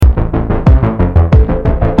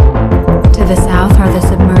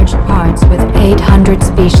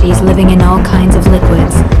species living in all kinds of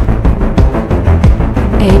liquids.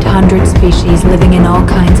 800 species living in all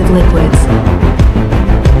kinds of liquids.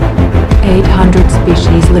 800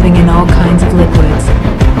 species living in all kinds of liquids.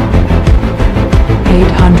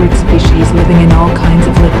 800 species living in all kinds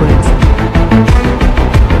of liquids.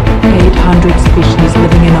 800 species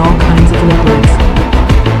living in all kinds of liquids.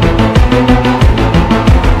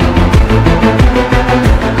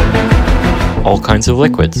 All Kinds of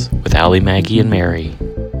Liquids with Allie, Maggie, and Mary.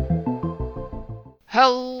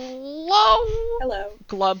 Hello? Hello.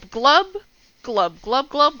 Glub, glub. Glub, glub,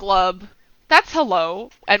 glub, glub. That's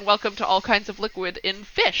hello, and welcome to All Kinds of Liquid in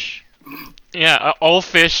Fish. Yeah, all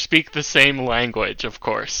fish speak the same language, of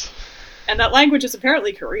course. And that language is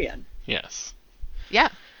apparently Korean. Yes. Yeah.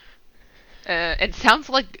 It sounds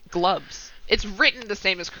like glubs. It's written the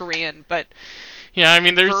same as Korean, but Yeah, I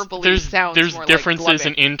mean, verbally there's sounds more differences like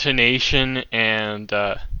in intonation and,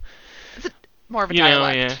 more of a you know,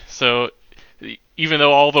 dialect. yeah. So, even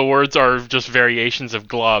though all the words are just variations of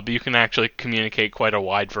glub, you can actually communicate quite a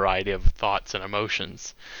wide variety of thoughts and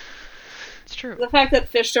emotions. It's true. The fact that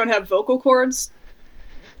fish don't have vocal cords.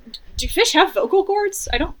 Do fish have vocal cords?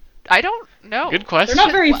 I don't know. Good question. They're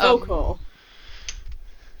not very vocal.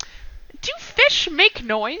 Do fish make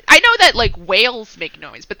noise? I know that, like, whales make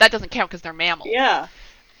noise, but that doesn't count because they're mammals. Yeah.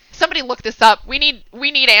 Somebody look this up. We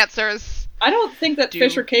need answers. I don't think that Do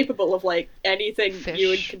fish are capable of, like, anything fish you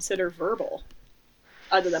would consider verbal.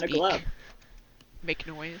 Other than speak? a glove. Make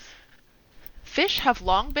noise. Fish have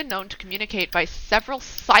long been known to communicate by several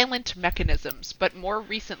silent mechanisms, but more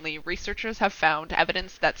recently, researchers have found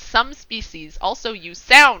evidence that some species also use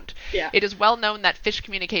sound. Yeah. It is well known that fish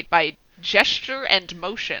communicate by gesture and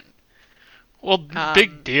motion. Well,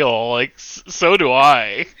 big deal. Like, so do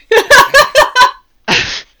I.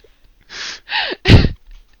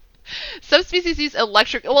 Some species use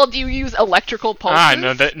electric. Well, do you use electrical pulses?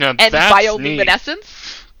 No, and that's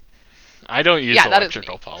bioluminescence? I don't use Yeah, that is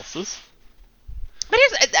electrical neat. pulses.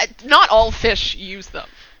 But not all fish use them.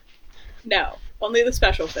 No. Only the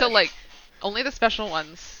special fish. So, like, only the special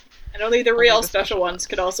ones. and only the real the special special ones ones.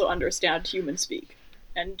 could also understand human speak.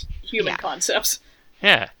 And human Yeah. concepts.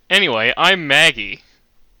 Yeah. Anyway, I'm Maggie.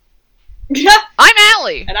 I'm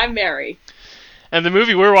Allie! And I'm Mary. And the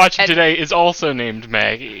movie we're watching And- today is also named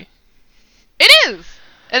Maggie. It is!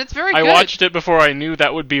 And it's very I good. watched it before I knew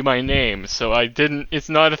that would be my name, so I didn't... It's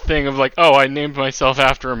not a thing of like, oh, I named myself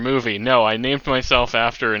after a movie. No, I named myself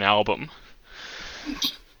after an album.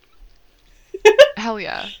 Hell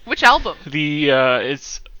yeah. Which album?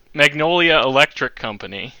 It's Magnolia Electric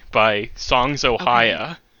Company by Songs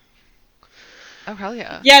Ohio. Oh, hell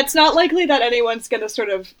yeah. Yeah, it's not likely that anyone's gonna sort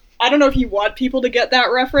of... I don't know if you want people to get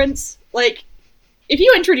that reference. Like, if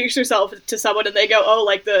you introduce yourself to someone and they go, oh,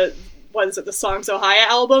 like the... What is it, the Songs Ohio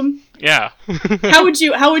album? Yeah. How would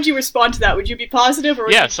you respond to that? Would you be positive, or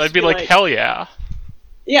would you Yes, just I'd be like, hell yeah.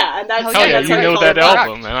 Yeah, and that's Hell Hell yeah, that's you how know call that it rock.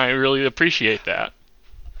 album, and I really appreciate that.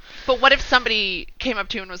 But what if somebody came up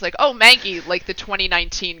to you and was like, oh, Maggie, like the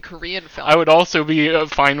 2019 Korean film? I would also be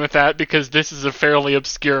fine with that because this is a fairly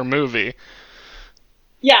obscure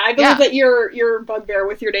Yeah, I believe Yeah. that your bugbear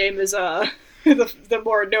with your name is the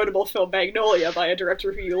more notable film Magnolia by a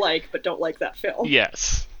director who you like but don't like that film.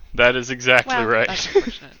 Yes, that is exactly Well, right. that's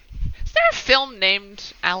unfortunate. Is there a film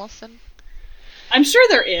named Allison? I'm sure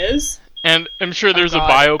there is. And I'm sure there's a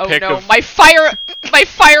God. biopic Oh no, of... my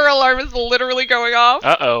fire alarm is literally going off.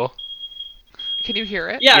 Uh-oh. Can you hear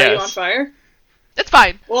it? Yeah, are you Yes. on fire? It's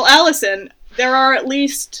fine. Well, Allison, there are at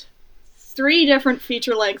least 3 different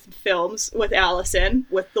feature-length films with Allison,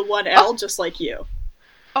 with the one L, just like you.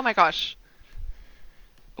 Oh my gosh.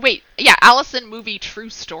 Wait, yeah, Allison movie True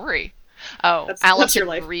Story. Oh, That's Allison your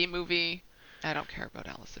life. Brie movie. I don't care about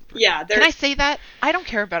Allison Brie. Yeah, Can I say that? I don't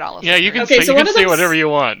care about Allison Yeah, you Brie. can Okay, say, so you one can of say those- whatever you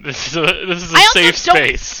want. This is a I also safe don't-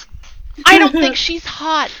 space. I don't think she's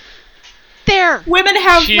hot. There. Women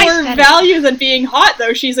have She's- more I said it. value than being hot,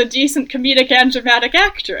 though. She's a decent comedic and dramatic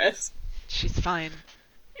actress. She's fine.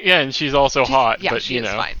 Yeah, and she's also hot, Yeah, but she you is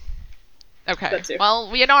know. fine. Okay. That too. Well,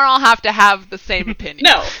 we don't all have to have the same opinion.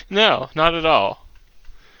 No. No, not at all.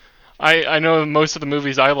 I know most of the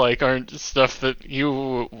movies I like aren't stuff that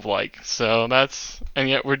you like, so that's... And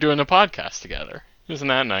yet we're doing a podcast together. Isn't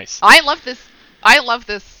that nice? I love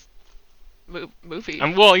this movie.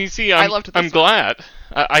 Well, you see, I'm loved this I'm one. glad.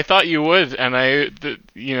 I thought you would, and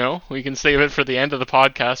you know, we can save it for the end of the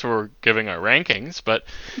podcast where we're giving our rankings, but...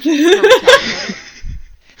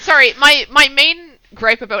 Sorry, my main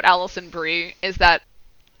gripe about Allison Brie is that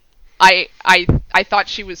I thought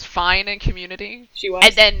she was fine in Community. She was.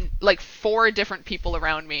 And then, like, 4 different people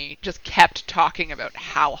around me just kept talking about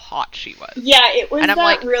how hot she was. Yeah, it was And I'm that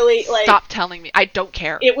like, really, like... Stop telling me. I don't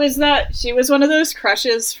care. It was that she was one of those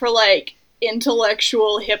crushes for, like,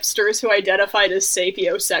 intellectual hipsters who identified as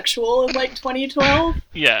sapiosexual in, like, 2012.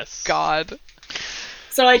 Yes. God.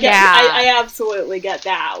 So I get, Yeah. I absolutely get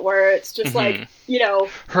that, where it's just like, you know,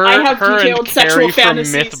 Her, I have her detailed and sexual Carrie from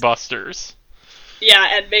fantasies. MythBusters. Yeah,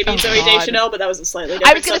 and maybe Oh, Zoe God. Deschanel, but that was a slightly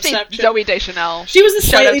different I was gonna say subsection. Zoe Deschanel. She was a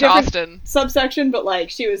Shout out slightly to different Austin. subsection, but, like,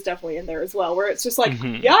 she was definitely in there as well, where it's just like,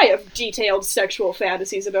 yeah, I have detailed sexual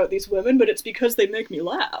fantasies about these women, but it's because they make me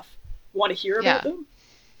laugh. Want to hear about Yeah. them?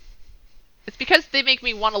 It's because they make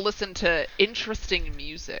me want to listen to interesting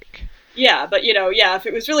music. Yeah, but, you know, yeah, if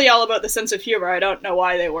it was really all about the sense of humor, I don't know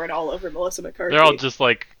why they weren't all over Melissa McCarthy. They're all just,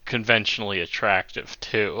 like, conventionally attractive,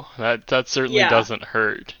 too. That certainly Yeah. doesn't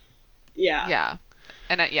hurt. Yeah. Yeah.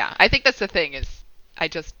 And I think that's the thing is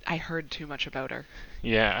I heard too much about her.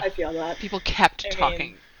 Yeah. I feel that. People kept I mean,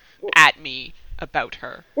 talking at me about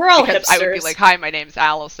her. We're all because hipsters. I would be like, "Hi, my name's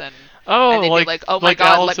Allison." Oh, And they'd like, be like, "Oh my like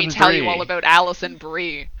god, Alison let me tell Brie. you all about Allison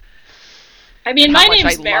Brie." I mean, and how my much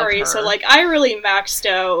name's I love Mary, her. so, like, I really maxed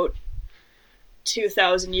out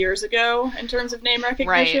 2,000 years ago in terms of name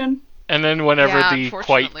recognition. And then whenever Yeah, the quite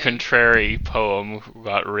unfortunately. contrary poem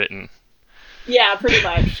got written. Yeah, pretty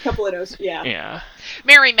much. A couple of those, yeah. Yeah.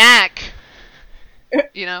 Mary Mack.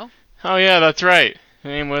 You know? Oh, yeah, that's right. Her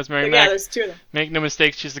name was Mary But yeah, Mack. there's 2 of them. Make no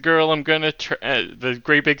mistake, she's the girl I'm gonna... the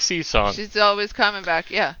Great Big Sea song. She's always coming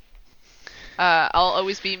back, yeah. I'll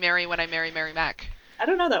always be Mary when I marry Mary Mack. I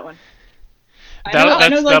don't know that one. I That- know, I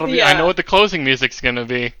know, like, that'll the, be. I know what the closing music's gonna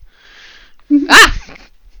be. Ah!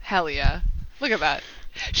 Hell yeah. Look at that.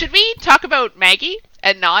 Should we talk about Maggie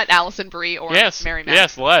and not Allison Brie or Yes, Mary Mack?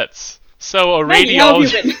 yes, let's. So a Maggie, how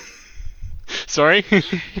have you radiologist. been? Sorry.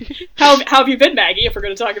 How have you been, Maggie, if we're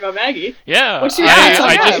going to talk about Maggie? Yeah, What's she I, doing?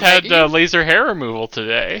 I Yeah, just had Maggie. laser hair removal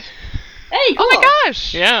today. Hey, cool. Oh my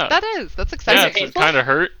gosh! Yeah. That's Is exciting. it Yeah, painful? it kind of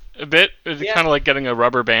hurt a bit. It's Yeah. kind of like getting a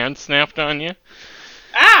rubber band snapped on you.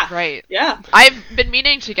 Ah! Right. Yeah. I've been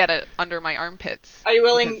meaning to get it under my armpits. Are you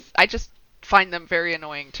willing... because I just find them very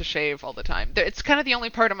annoying to shave all the time. It's kind of the only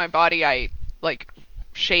part of my body I, like,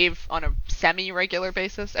 shave on a semi-regular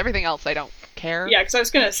basis. Everything else I don't care. Yeah, because I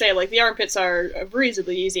was going to say, like, the armpits are a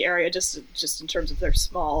reasonably easy area just in terms of they're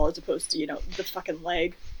small as opposed to, you know, the fucking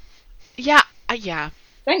leg. Yeah, yeah.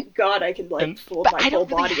 Thank God I can, like, And- fold But my I whole don't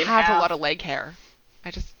really body in have half. a lot of leg hair.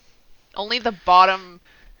 I just... Only the bottom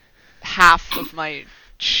half of my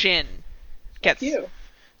chin gets... You.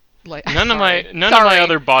 Like, None of sorry. my Sorry.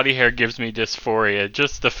 other body hair gives me dysphoria,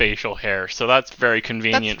 just the facial hair. So that's very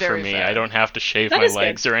convenient for very me. fair. I don't have to shave That my is good.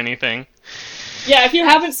 legs or anything. Yeah, if you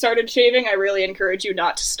haven't started shaving, I really encourage you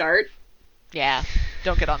not to start. Yeah,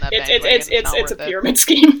 don't get on that It's bandwagon. it's not it's a worth it. pyramid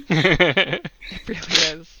scheme. It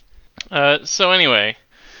really is. So anyway,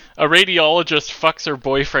 a radiologist fucks her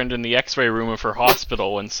boyfriend in the X-ray room of her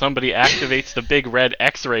hospital when somebody activates the big red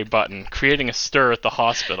X-ray button, creating a stir at the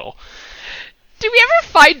hospital. Do we ever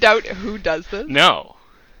find out who does this? No,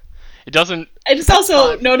 it doesn't. It's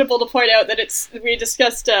also fun. notable to point out that we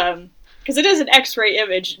discussed because it is an X-ray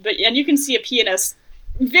image, and you can see a penis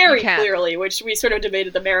very You can. clearly, which we sort of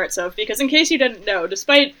debated the merits of. Because in case you didn't know,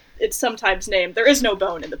 despite its sometimes name, there is no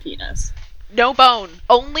bone in the penis. No bone.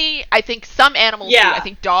 Only, I think, some animals Yeah. do. I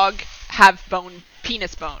think dog have bone,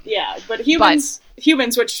 penis bone. Yeah, but humans,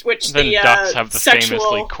 which Then the ducks have the sexual,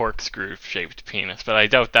 famously corkscrew-shaped penis, but I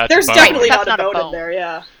doubt that's there's a bone. definitely That's not a not a bone in bone. there.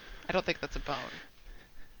 Yeah, I don't think that's a bone.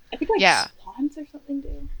 I think like Yeah. swans or something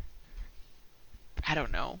do. I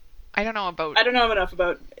don't know. I don't know about... I don't know enough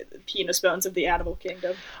about penis bones of the animal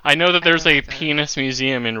kingdom. I know that there's don't a either. penis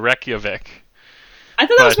museum in Reykjavik. I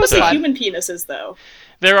thought that was But, mostly uh, human penises, though.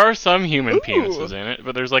 There are some human Ooh. penises in it,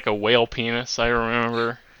 but there's like a whale penis, I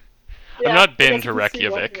remember. Yeah, I've not I been guess to you can see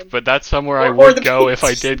one of Reykjavik, them. but that's somewhere Or- I or would the go if I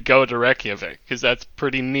penis. did go to Reykjavik, because that's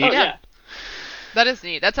pretty neat. Oh, yeah. That is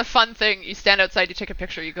neat. That's a fun thing. You stand outside, you take a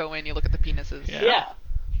picture, you go in, you look at the penises. Yeah. Yeah.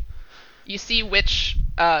 You see which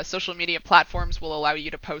social media platforms will allow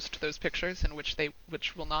you to post those pictures and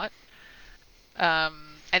which will not. And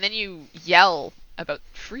then you yell about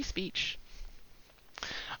free speech.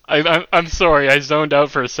 I'm sorry, I zoned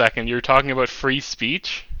out for a second. You're talking about free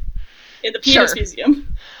speech? In the penis Sure.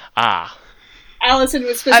 museum. Ah. Allison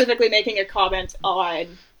was specifically making a comment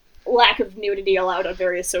on lack of nudity allowed on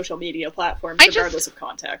various social media platforms, I just- regardless of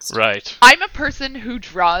context. Right. I'm a person who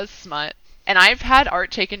draws smut, and I've had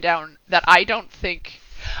art taken down that I don't think...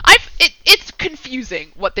 It's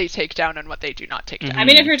confusing what they take down and what they do not take down. I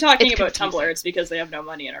mean, if you're talking It's about confusing. Tumblr, it's because they have no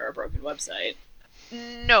money and are a broken website.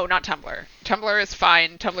 No, not Tumblr. Tumblr is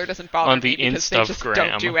fine. Tumblr doesn't bother On the me because they just Instagram.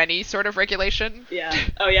 don't do any sort of regulation. Yeah.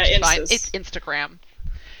 Oh yeah, It's fine. Instas. It's Instagram.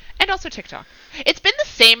 And also TikTok. It's been the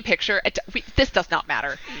same picture. This does not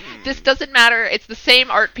matter. This doesn't matter. It's the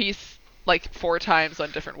same art piece like 4 times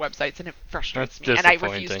on different websites, and it frustrates That's me. And I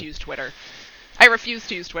refuse disappointing. to use Twitter. I refuse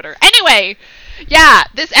to use Twitter. Anyway, yeah,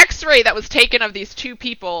 this X-ray that was taken of these 2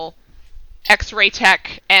 people, X-ray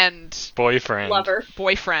tech and Boyfriend. Lover.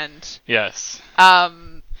 boyfriend, Yes.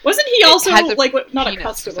 Wasn't he also has a like not a penis or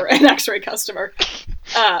customer, something. an X-ray customer,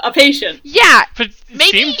 a patient? yeah, But it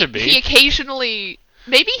maybe seemed to be. he occasionally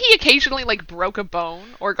like broke a bone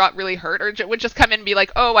or got really hurt, or would just come in and be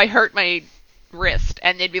like, "Oh, I hurt my wrist,"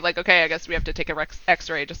 and they'd be like, "Okay, I guess we have to take a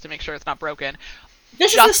X-ray just to make sure it's not broken."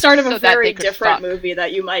 This is the Just start of so a that they very could different fuck. movie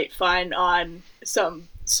that you might find on some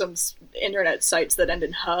internet sites that end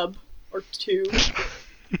in hub or two.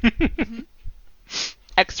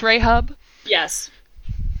 X-ray hub, Yes.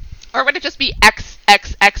 or would it just be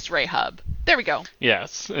X-ray hub? There we go.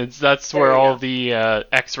 Yes, that's There where you all go. the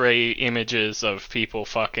X-ray images of people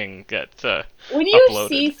fucking get When you uploaded.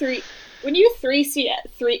 see three,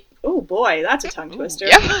 oh boy, that's a tongue twister.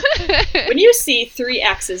 Yep. When you see 3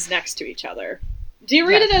 X's next to each other, do you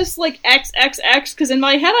read it as like XXX? Because in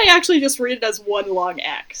my head, I actually just read it as one long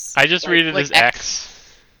X. I just read it like as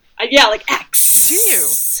X. Yeah, like X. Do you?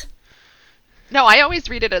 No, I always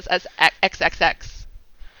read it as XXX.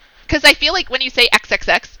 Because I feel like when you say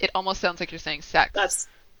XXX, it almost sounds like you're saying sex. That's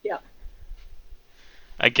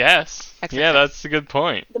I guess. XXX. Yeah, that's a good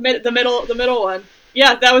point. the middle one.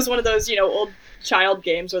 Yeah, that was one of those old child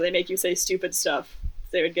games where they make you say stupid stuff.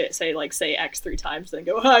 They would say X 3 times, then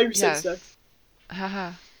go, "Hi, you said Yes. sex."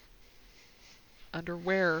 Haha.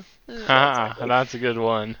 Underwear. Ah, that's a good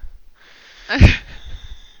one.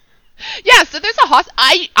 Yeah, so there's a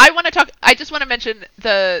I want to talk. I just want to mention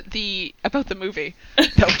the about the movie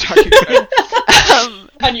that we're talking about.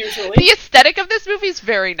 Unusually. The aesthetic of this movie is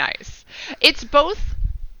very nice. It's both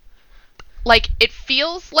like it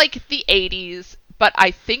feels like the 80s, but I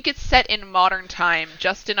think it's set in modern time,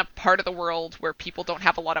 just in a part of the world where people don't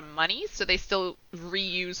have a lot of money, so they still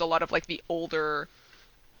reuse a lot of like the older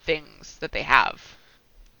things that they have.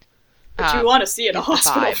 But you want to see it in a it's the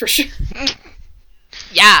hospital vibe. for sure.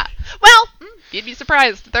 Yeah. Well, you'd be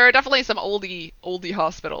surprised. There are definitely some oldie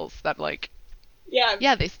hospitals that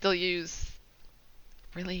Yeah. they still use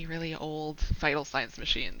really, really old vital signs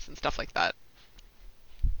machines and stuff like that.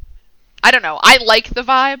 I don't know. I like the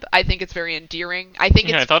vibe. I think it's very endearing. I think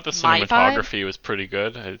Yeah, it's I thought the my vibe. cinematography was pretty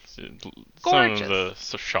good. Some of the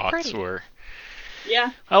Gorgeous. shots Pretty. were.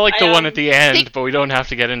 Yeah. I like the one at the end, Think- but we don't have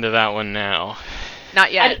to get into that one now.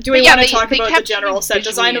 Not yet. Do we But yeah, want to talk they about the kept general me set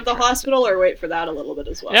design visually of the interested. hospital, or wait for that a little bit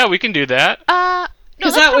as well? Yeah, we can do that. No,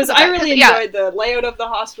 Because let's talk about I that, really 'cause, yeah, enjoyed the layout of the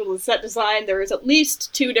hospital, the set design. There was at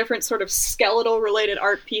least 2 different sort of skeletal related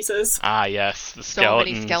art pieces. Ah, yes, the so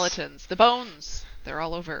skeletons. many skeletons. The bones. They're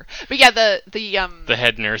all over. But yeah, The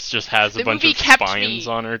head nurse just has a The bunch movie of kept spines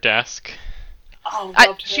me- on her desk.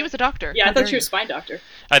 Oh, she was a doctor. Yeah, I How thought dare she you. was a spine doctor.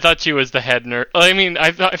 I thought she was the head nurse. I mean,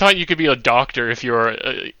 I thought you could be a doctor if you were.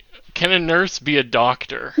 Can a nurse be a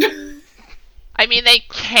doctor? I mean, they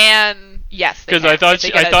can. Yes, Because I thought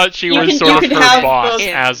she You was can- sort you of can her have boss both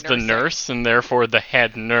as the nursing. nurse, and therefore the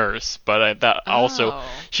head nurse. But that also Oh.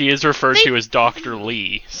 she is referred They- to as Dr.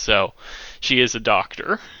 Lee, so she is a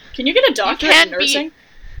doctor. Can you get a doctorate can in nursing? be-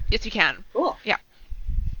 Yes, you can. Cool.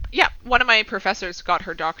 Yeah, one of my professors got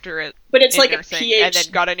her doctorate But it's in like nursing a PhD. and then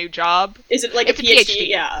got a new job. Is it like It's a a PhD? PhD.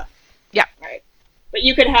 Yeah. Yeah. Right. But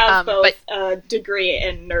you could have both but- a degree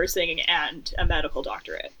in nursing and a medical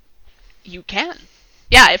doctorate. You can.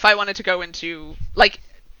 Yeah, if I wanted to go into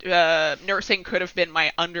nursing could have been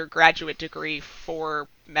my undergraduate degree for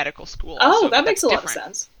medical school. Oh, also, that but makes a that's lot of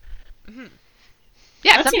different. sense.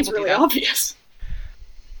 Yeah, That some seems people do really that. obvious.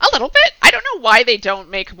 A little bit. I don't know why they don't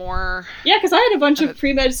make more. Yeah, because I had a bunch of Uh,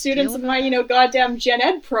 pre-med students deal in my, goddamn gen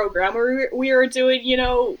ed program where we were doing,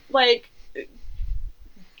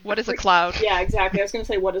 What is a cloud? yeah, exactly. I was going to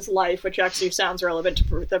say, what is life, which actually sounds relevant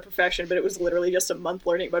to the profession, but it was literally just a month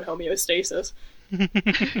learning about homeostasis.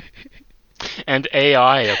 And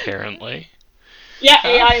AI apparently. Yeah,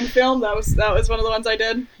 AI in film, that was one of the ones I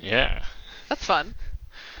did. Yeah. That's fun.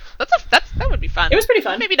 That would be fun. It was pretty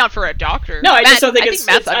fun. Maybe not for a doctor. No, I just don't think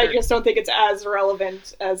Matt's I just don't think it's as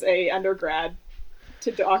relevant as a undergrad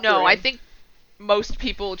to doctorate. No, I think most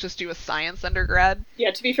people just do a science undergrad.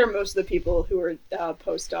 Yeah, to be fair, most of the people who are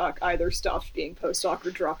postdoc either stopped being postdoc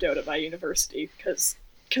or dropped out of my university because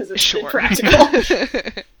it's Sure. impractical.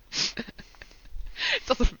 It's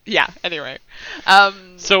also, yeah. Anyway,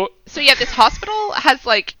 So so yeah, this hospital has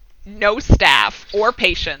no staff or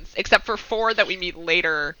patients, except for 4 that we meet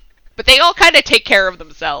later. But they all kind of take care of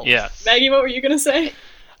themselves. Yes. Maggie, what were you gonna say?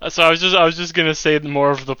 So I was just gonna say more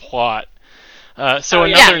of the plot. So Oh,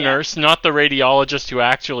 yeah. another Yeah. nurse, not the radiologist who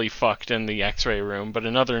actually fucked in the X-ray room, but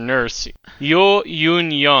another nurse, Yo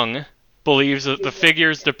Yoon Young, believes that the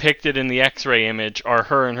figures depicted in the X-ray image are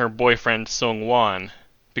her and her boyfriend Sung Won,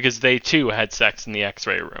 because they too had sex in the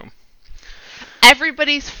X-ray room.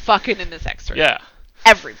 Everybody's fucking in this X-ray. Yeah,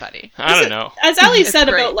 Everybody. I don't know. As Ali It's said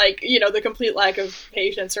great. about, like, you know, the complete lack of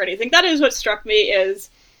patience or anything, that is what struck me is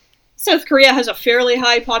South Korea has a fairly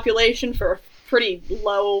high population for a pretty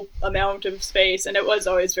low amount of space, and it was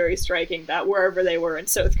always very striking that wherever they were in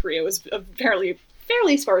South Korea was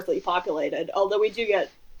fairly sparsely populated, although we do get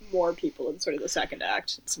more people in sort of the second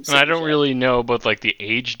act. And I don't really know about like the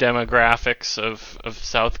age demographics of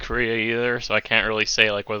South Korea either, so I can't really say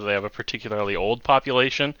like whether they have a particularly old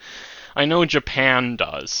population. I know Japan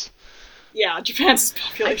does. Yeah, Japan's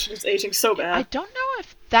population is aging so I bad. don't know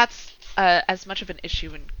if that's as much of an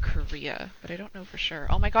issue in Korea, but I don't know for sure.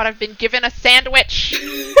 Oh my god, I've been given a sandwich!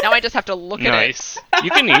 Now I just have to look at it. Nice.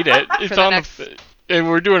 You can eat it. It's the on next- and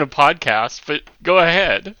we're doing a podcast, but go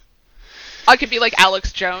ahead. I could be like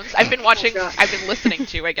Alex Jones. I've been watching, God. I've been listening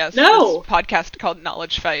to, I guess, No. this podcast called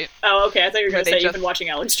Knowledge Fight. Oh, okay, I thought you were Where going to they say you've just- been watching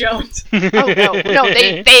Alex Jones. Oh no,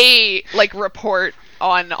 they like report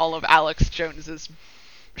on all of Alex Jones's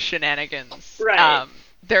shenanigans. Right.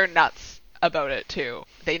 They're nuts about it too.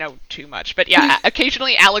 They know too much. But yeah,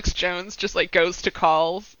 occasionally Alex Jones just like goes to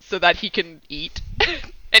calls so that he can eat.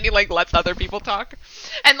 And he like lets other people talk.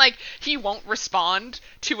 And like he won't respond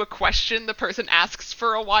to a question the person asks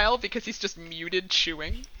for a while because he's just muted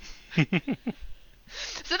chewing. So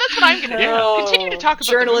that's what I'm gonna do. Continue to talk about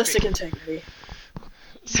the journalistic movie. integrity.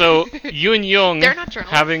 So Yoon Young, They're not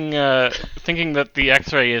journalists. having thinking that the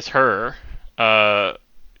X-ray is her,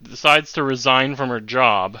 decides to resign from her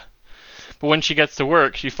job. But when she gets to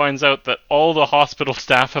work, she finds out that all the hospital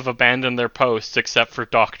staff have abandoned their posts except for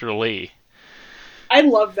Dr. Lee. I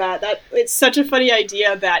love that. It's such a funny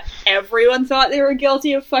idea that everyone thought they were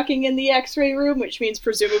guilty of fucking in the X-ray room, which means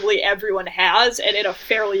presumably everyone has, and in a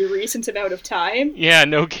fairly recent amount of time. Yeah,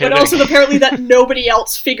 no kidding. But also apparently that nobody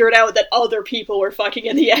else figured out that other people were fucking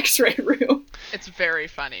in the X-ray room. It's very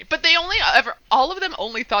funny. But they all of them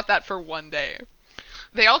only thought that for one day.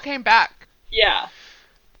 They all came back. Yeah,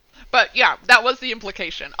 But yeah, that was the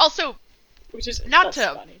implication. Also, which is Not that's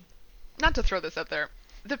to- funny. not to throw this out there,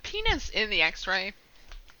 the penis in the X-ray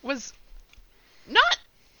was not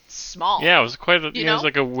small. Yeah, it was quite. It know? was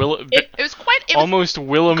like a It was quite. It was, almost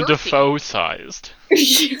Willem girthy. Dafoe sized.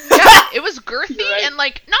 yeah, it was girthy You're right. and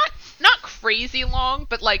like not crazy long,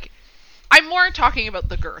 but like I'm more talking about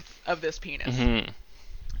the girth of this penis. Mm-hmm.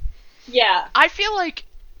 Yeah, I feel like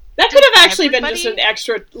that could have actually been everybody- just an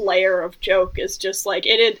extra layer of joke. Is just like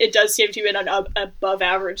it does seem to be an above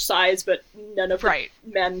average size, but none of Right.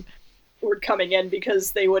 the men were coming in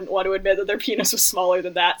because they wouldn't want to admit that their penis was smaller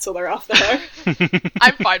than that, so they're off the hook.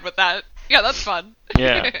 I'm fine with that. Yeah, that's fun.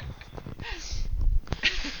 Yeah.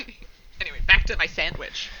 Anyway, back to my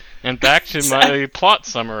sandwich. And back to my plot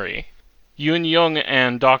summary. Yoon Young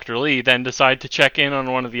and Dr. Lee then decide to check in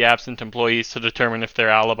on one of the absent employees to determine if their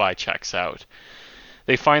alibi checks out.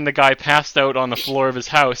 They find the guy passed out on the floor of his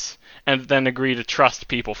house and then agree to trust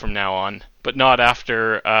people from now on, but not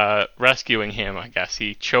after rescuing him, I guess.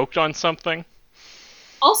 He choked on something?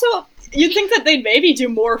 Also, you'd think that they'd maybe do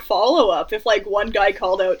more follow-up if, like, one guy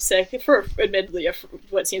called out sick for, admittedly,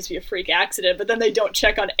 what seems to be a freak accident, but then they don't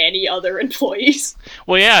check on any other employees.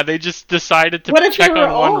 Well, yeah, they just decided to What if they check were on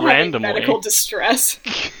all one having randomly. medical distress?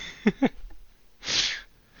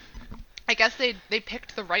 I guess they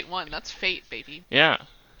picked the right one. That's fate, baby. Yeah.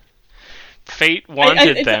 Fate wanted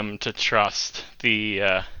it's- them to trust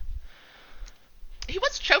the... He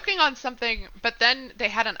was choking on something, but then they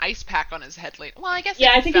had an ice pack on his head later. Well, I guess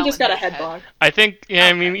Yeah, it I think he fell just got a into his head head. bonk. I think, yeah,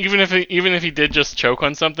 I mean, Okay. even if he did just choke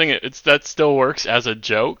on something, that still works as a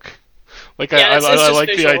joke. Like, Yeah, I it's just like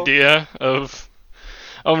the visual. idea of,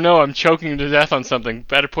 oh no, I'm choking to death on something.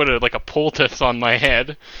 Better put like a poultice on my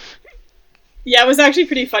head. Yeah, it was actually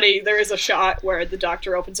pretty funny. There is a shot where the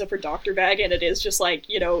doctor opens up her doctor bag, and it is just like,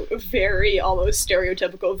 you know, very almost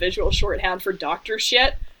stereotypical visual shorthand for doctor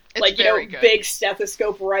shit. It's Like, you very know, good. big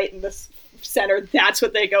stethoscope right in the center. That's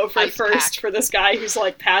what they go for Ice first pack. for this guy who's,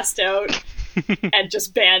 like, passed out. And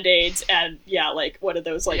just band-aids and, yeah, like, one of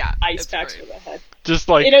those, like, Yeah, ice it's packs great. for the head. Just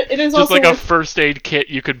like, It is just also like a worth- first aid kit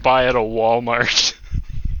you could buy at a Walmart.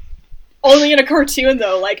 Only in a cartoon,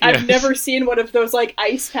 though. Like, Yes. I've never seen one of those, like,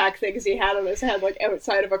 ice pack things he had on his head, like,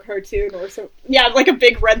 outside of a cartoon or so. Yeah, like a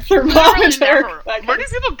big red Literally thermometer. never. That Where kind do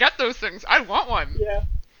of- people get those things? I want one. Yeah.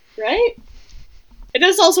 Right? It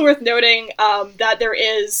is also worth noting that there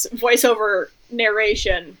is voiceover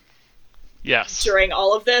narration Yes. during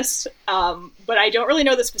all of this, but I don't really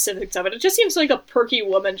know the specifics of it. It just seems like a perky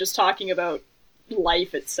woman just talking about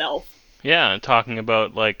life itself. Yeah, and talking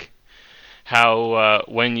about, like, how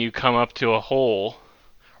when you come up to a hole,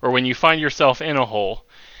 or when you find yourself in a hole,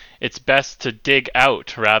 it's best to dig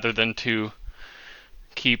out rather than to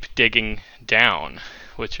keep digging down,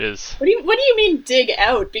 which is... What do you mean dig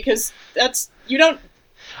out? Because you don't...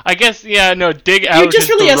 I guess, yeah, no, dig out You just is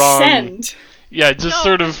really the wrong... ascend. Yeah, just No,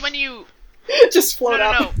 sort 'cause of... when you Just float no,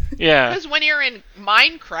 up. Yeah. because when you're in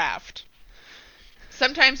Minecraft,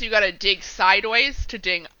 sometimes you gotta dig sideways to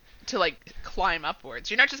like climb upwards.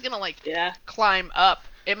 You're not just gonna like Yeah. climb up.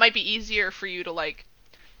 It might be easier for you to like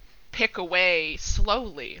pick away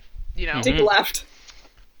slowly. You know, Dig left.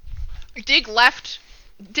 dig left,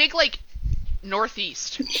 dig like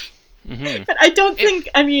northeast. Hmm. But I don't think,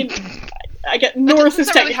 I mean, I get north is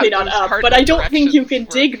that's not really technically how not those up, but cardinal I don't think you can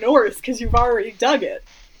directions dig work. north because you've already dug it.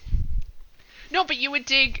 No, but you would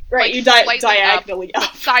dig Right, like, you slightly diagonally up,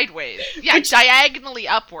 up. but sideways. Yeah, Which- diagonally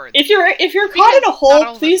upwards. If you're caught Because in a not hole,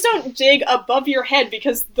 all of please us- don't dig above your head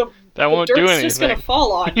because the Won't dirt's do just gonna anything.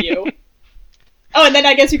 fall on you. Oh, and then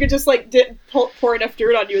I guess you could just like pour enough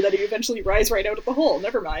dirt on you that you eventually rise right out of the hole.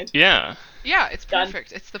 Never mind. Yeah. Yeah, it's Done.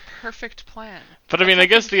 perfect. It's the perfect plan. But I mean, I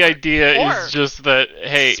guess the idea Or is just that,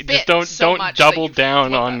 hey, spit just don't so much that double you down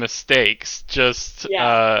float on up. mistakes. Just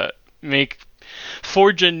Yeah.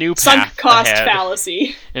 forge a new path Sunk cost ahead.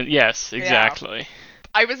 fallacy. And yes, exactly.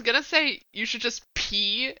 I was gonna say you should just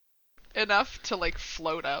pee enough to like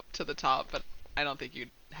float up to the top, but I don't think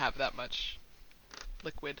you'd have that much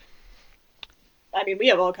liquid. I mean, we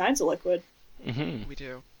have all kinds of liquid. Hmm. We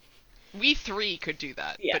do. We three could do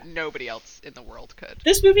that, Yeah. but nobody else in the world could.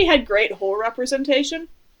 This movie had great hole representation.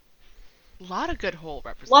 A lot of good hole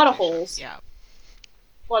representation. Lot of holes. Yeah.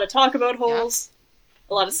 A lot of talk about holes.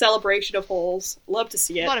 A lot of celebration of holes. Love to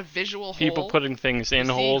see A it. lot of visual People hole. putting things in Seeing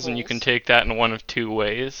holes, and you can holes. take that in one of two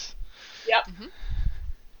ways. Yep. Mhm.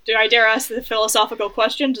 Do I dare ask the philosophical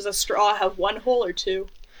question? Does a straw have one hole or two?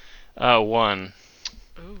 One.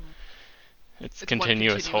 Ooh. It's It's one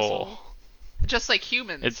continuous continuous hole. hole. Just like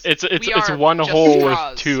humans. It's We it's are one just hole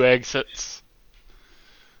straws. with two exits.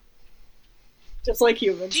 Just like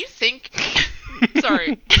humans. Do you think...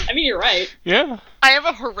 Sorry. I mean, you're right. Yeah. I have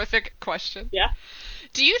a horrific question. Yeah.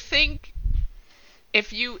 Do you think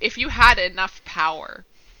if you had enough power,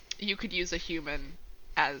 you could use a human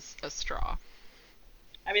as a straw?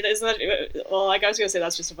 I mean, isn't that... Well, like, I was going to say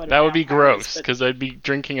that's just a fun That would be gross, but- because I'd be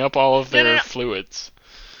drinking up all of No, their no. fluids.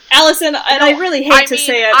 Allison, and I really hate I to mean-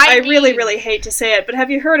 say it. I I really, mean- really hate to say it, but have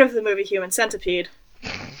you heard of the movie Human Centipede?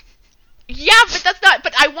 Yeah, but that's not.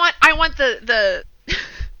 But I want the.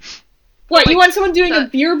 What, you Like, want someone doing a the-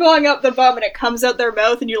 beer bong up the bum and it comes out their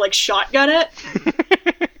mouth and you, like, shotgun it?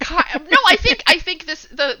 No, I think this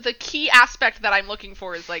the key aspect that I'm looking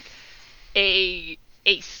for is like a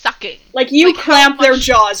sucking. Like, you Like, how clamp their much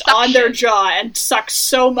jaws on their suction? jaw and suck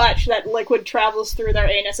so much that liquid travels through their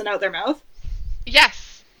anus and out their mouth?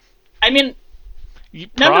 Yes. I mean, You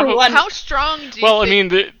Number probably- one- How strong do you Well, I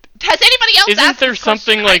think... mean, Has anybody else isn't asked there this question?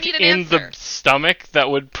 something I like need an in answer. the stomach that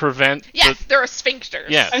would prevent? Yes, the... there are sphincters.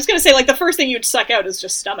 Yes. I was gonna say, like, the first thing you'd suck out is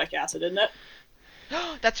just stomach acid, isn't it?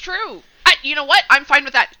 That's true. You know what? I'm fine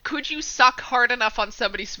with that. Could you suck hard enough on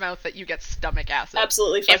somebody's mouth that you get stomach acid?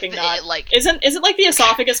 Absolutely fucking the- not. like- Isn't like the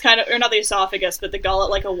esophagus kind of, or not the esophagus, but the gullet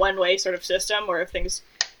like a one-way sort of system where if things,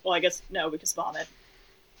 well, I guess no, because vomit.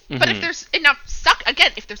 But Mhm. if there's enough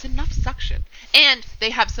if there's enough suction, and they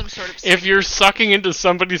have some sort of If you're sucking into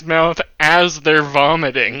somebody's mouth as they're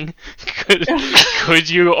vomiting, could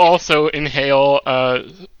you also inhale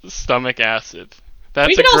stomach acid? That's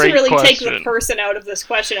We a can also great really question. take the person out of this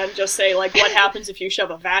question and just say, like, what happens if you shove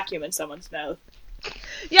a vacuum in someone's mouth?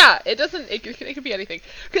 Yeah, it doesn't. It could be anything.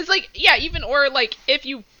 Because like, yeah, even or like if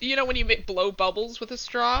you know when you blow bubbles with a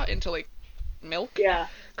straw into like milk. Yeah.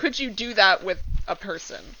 Could you do that with a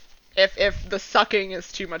person? If the sucking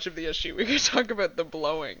is too much of the issue, we could talk about the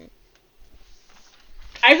blowing.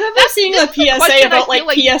 I remember seeing this a is a PSA question about, I feel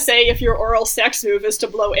like, like- PSA if your oral sex move is to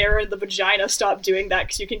blow air in the vagina, stop doing that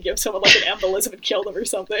because you can give someone, like, an embolism and kill them or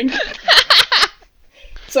something.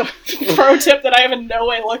 So, pro tip that I have in no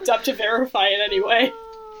way looked up to verify in any way.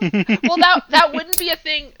 Well, that wouldn't be a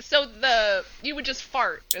thing. So you would just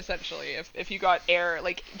fart essentially if you got air,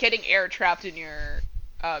 like getting air trapped in your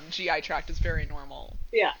GI tract is very normal,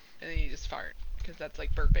 Yeah. and then you just fart because that's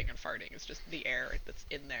like burping and farting. It's just the air that's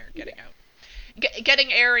in there getting out.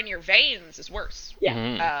 Getting air in your veins is worse. Yeah.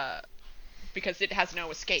 Mhm. because it has no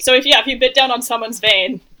escape. So if you bit down on someone's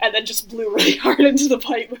vein and then just blew really hard into the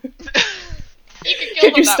pipe, you can kill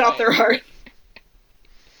could them you that stop way. their heart?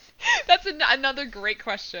 That's another great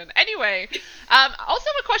question. Anyway, also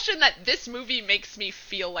a question that this movie makes me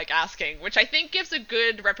feel like asking, which I think gives a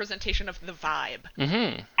good representation of the vibe.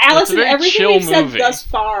 Mm-hmm. Allison, very everything chill we've said movie. thus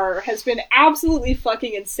far has been absolutely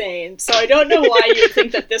fucking insane, so I don't know why you would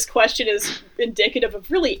think that this question is indicative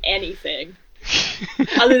of really anything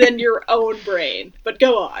other than your own brain. But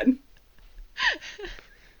go on.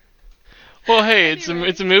 Well, hey, Anyway.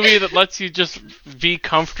 it's a movie that lets you just be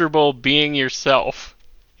comfortable being yourself.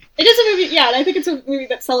 It is a movie, yeah, and I think it's a movie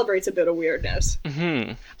that celebrates a bit of weirdness.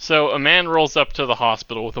 Hmm. So, a man rolls up to the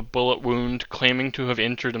hospital with a bullet wound, claiming to have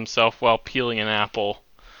injured himself while peeling an apple.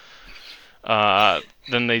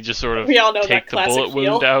 Then they just sort of We all know take that the classic bullet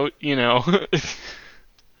feel. wound out, you know.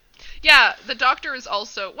 Yeah, the doctor is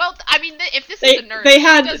also... Well, I mean, if this They is a nurse... they she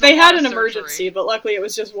had does a they lot had of an surgery. emergency, but luckily it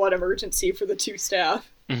was just one emergency for the two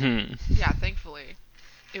staff. Hmm. Yeah, thankfully.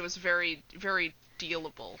 It was very, very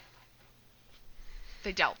dealable.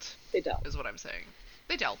 They dealt, They don't. is what I'm saying.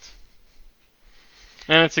 They dealt.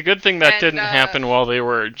 And it's a good thing that And, didn't happen while they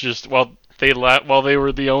were while they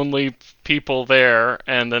were the only people there,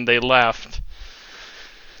 and then they left.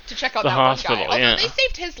 To check out The that hospital, one guy. Although yeah. they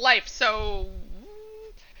saved his life, so...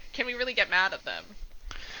 Can we really get mad at them?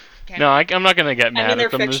 Can No, we? I'm not gonna get mad they're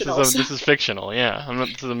at them. fictional, This is fictional. Yeah,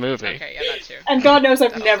 this is a movie. Okay, yeah, that too. And God knows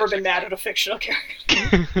I've That never also been checks mad out. at a fictional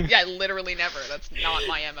character. Yeah, literally never. That's not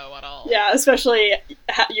my MO at all. Yeah, especially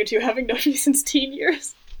you two having known me since teen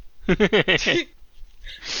years.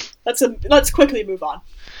 Let's quickly move on.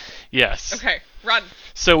 Yes. Okay, run.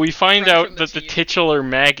 So we find Run out from that the the tea. titular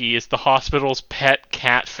Maggie is the hospital's pet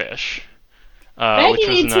catfish, Maggie which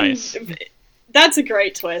was needs nice. some. That's a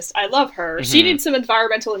great twist. I love her. She Mhm. needs some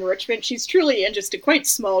environmental enrichment. She's truly in just a quite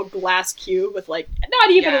small glass cube with not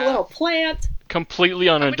even Yeah. a little plant. Completely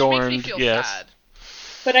Which makes me unadorned. feel Yes. sad.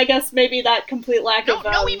 But I guess maybe that complete lack No, of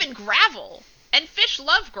no, even gravel. And fish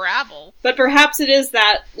love gravel. But perhaps it is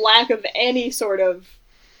that lack of any sort of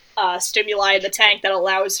stimuli in the tank that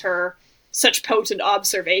allows her such potent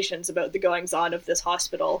observations about the goings-on of this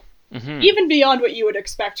hospital, Hmm. even beyond what you would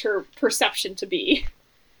expect her perception to be.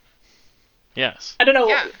 Yes. I don't know.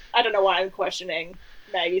 Yeah. I don't know why I'm questioning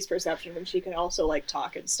Maggie's perception when she can also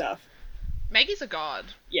talk and stuff. Maggie's a god.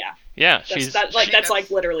 Yeah, Yeah. that's She's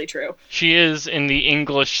that's- literally true. she is in the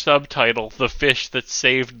English subtitle the fish that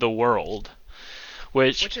saved the world,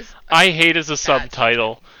 which Which is I hate as a bad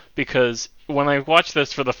subtitle because when I watched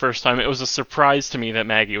this for the first time, it was a surprise to me that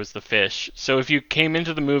Maggie was the fish. So if you came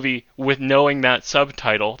into the movie with knowing that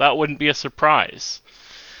subtitle, that wouldn't be a surprise.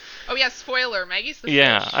 Oh yeah, spoiler. Maggie's the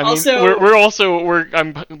Yeah, fish. I mean, Also-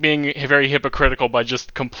 I'm being very hypocritical by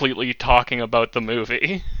just completely talking about the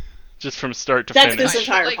movie, just from start to That's finish. this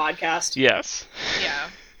entire Like- podcast. Yes. Yeah,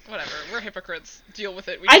 whatever. We're hypocrites. Deal with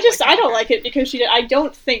it. We I like don't her. like it because I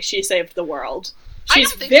don't think she saved the world. I She's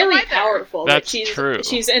don't think so very either. powerful. That's she's, true.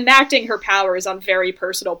 She's enacting her powers on very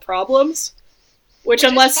personal problems. Which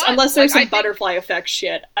is unless fun. there's Like, I some think- butterfly effect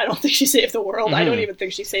shit, I don't think she saved the world. I don't Mhm. even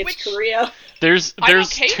think she saved Which- Korea. There's I'm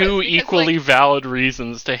okay with two because, equally like- valid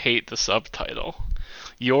reasons to hate the subtitle.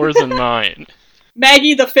 Yours and mine.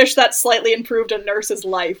 Maggie, the fish that slightly improved a nurse's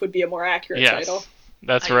life, would be a more accurate Yes. title.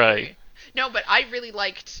 That's I right. agree. No, but I really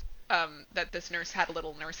liked that this nurse had a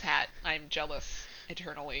little nurse hat. I'm jealous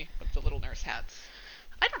eternally of the little nurse hats.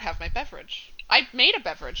 I don't have my beverage. I made a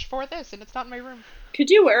beverage for this, and it's not in my room. Could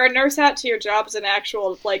you wear a nurse hat to your job as an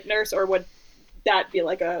actual nurse, or would that be a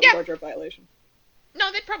Yeah. wardrobe violation?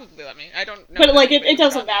 No, they'd probably let me. I don't know. But that anybody it would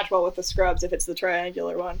doesn't stop me. match well with the scrubs if it's the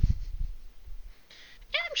triangular one.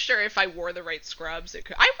 Yeah, I'm sure if I wore the right scrubs, it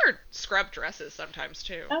could. I wear scrub dresses sometimes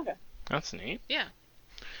too. Okay. That's neat. Yeah.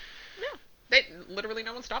 Yeah. They literally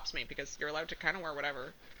no one stops me because you're allowed to kind of wear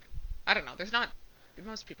whatever. I don't know. There's not.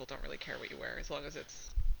 Most people don't really care what you wear as long as it's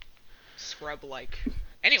scrub-like.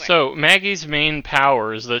 Anyway. So Maggie's main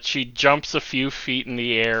power is that she jumps a few feet in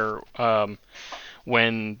the air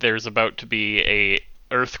when there's about to be a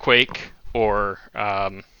earthquake or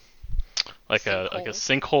like a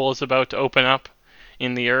sinkhole is about to open up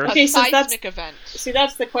in the earth. Okay, a so that's- seismic event. See,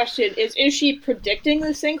 that's the question: is she predicting the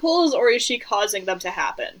sinkholes, or is she causing them to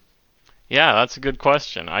happen? Yeah, that's a good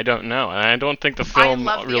question. I don't know, and I don't think the film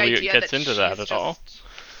I love the really idea gets that into that she's at all. just-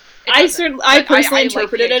 It doesn't, I but personally I like the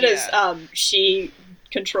interpreted it as idea. she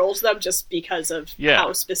controls them just because of Yeah.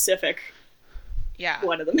 how specific Yeah.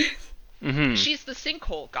 one of them is. Hmm. She's the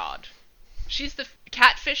sinkhole god. She's the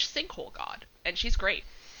catfish sinkhole god, and she's great.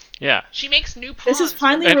 Yeah. She makes new pawns. This is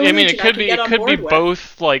finally I religion mean, it could can be get on it could be board with.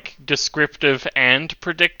 both like descriptive and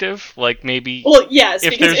predictive. Like maybe Well, yes,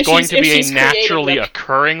 if because there's if going she's, to if be a she's creating naturally them-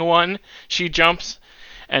 occurring one, she jumps,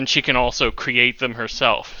 and she can also create them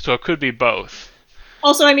herself. So it could be both.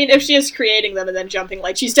 Also, I mean, if she is creating them and then jumping,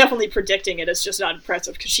 like, she's definitely predicting it. It's just not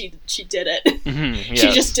impressive because she did it. Mhm, She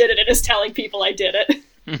yes. just did it and is telling people I did it.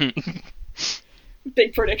 Mhm.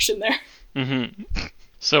 Big prediction there. Mhm.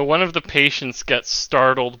 So one of the patients gets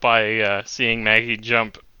startled by seeing Maggie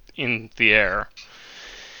jump in the air.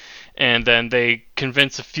 And then they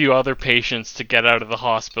convince a few other patients to get out of the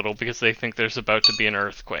hospital because they think there's about to be an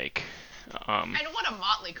earthquake. And what a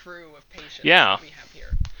motley crew of patients Yeah. we have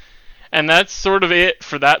here. And that's sort of it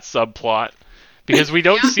for that subplot. Because we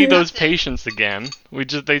don't Yeah, see those that's it. patients again.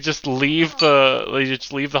 They just leave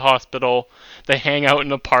the hospital. They hang out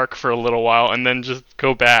in a park for a little while and then just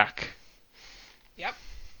go back. Yep.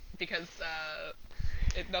 Because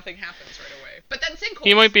nothing happens right away. But then sinkholes.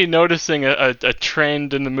 You might be noticing a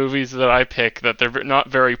trend in the movies that I pick that they're not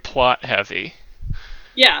very plot heavy.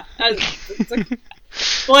 Yeah.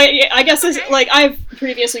 Well, I guess this, like, I've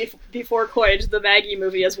previously, before coined the Maggie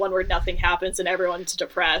movie as one where nothing happens and everyone's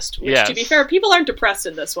depressed. Which, Yes. to be fair, people aren't depressed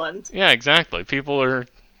in this one. Yeah, exactly. People are.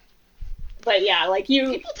 But yeah, like,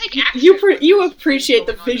 People take action you when you there's appreciate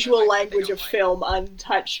the things going on in visual their life that they language don't of like. film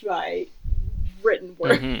untouched by written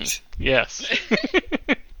words. Mhm. Yes.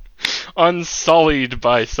 Unsullied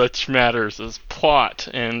by such matters as plot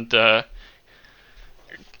and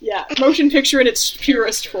Yeah, motion picture in its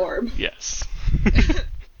purest form. yes.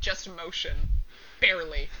 Just motion.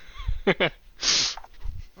 Barely.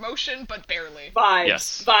 Motion, but barely. Vibes.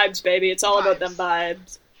 Yes. Vibes, baby. It's all about Vibes. them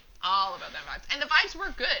vibes. All about them vibes. And the vibes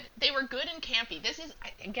were good. They were good and campy. This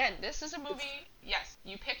is a movie, yes,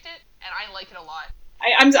 you picked it, and I like it a lot.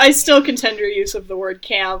 I still contend your use of the word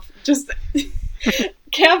camp. Just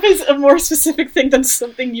camp is a more specific thing than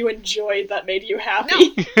something you enjoyed that made you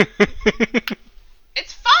happy.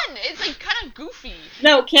 It's fun. It's like kind of goofy.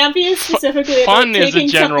 No, campy is specifically about Fun is a taking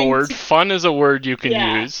general something word. to- Fun is a word you can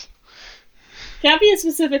Yeah. use. Campy is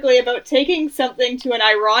specifically about taking something to an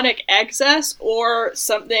ironic excess or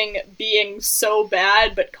something being so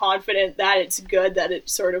bad but confident that it's good that it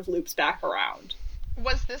sort of loops back around.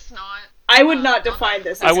 Was this not? I would not define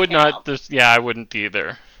this as I would camp. not. I wouldn't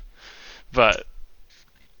either. But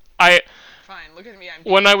I. Fine. Look at me.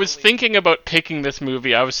 When I was thinking about picking this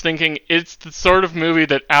movie, I was thinking it's the sort of movie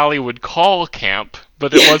that Allie would call camp,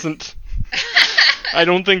 but it wasn't. I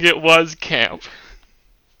don't think it was camp.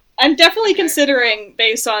 I'm definitely considering,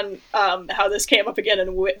 based on how this came up again in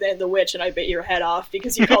The Witch, and I bit your head off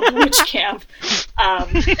because you called it Witch Camp.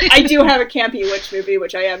 I do have a campy witch movie,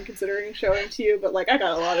 which I am considering showing to you, but like I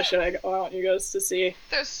got a lot of shit I want you guys to see.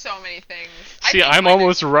 There's so many things. See, I'm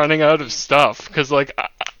almost running out of stuff because, like,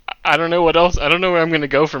 I don't know what else. I don't know where I'm gonna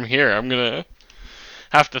go from here. I'm gonna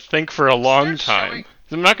have to think for a long Start time. showing-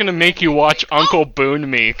 I'm not gonna make you watch Uncle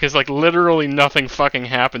Boone Me because, like, literally nothing fucking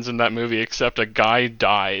happens in that movie except a guy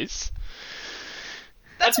dies.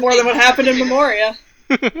 That's more than what happened in Memoria.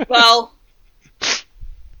 Well,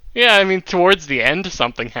 Yeah, I mean, towards the end,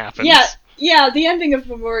 something happens. yeah, the ending of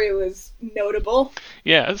Memoria was notable.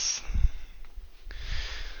 Yes.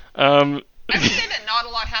 I would say that not a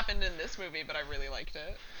lot happened in this movie, but I really liked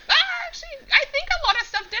it. Actually, I think a lot of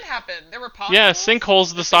stuff did happen. There were potholes. Yeah,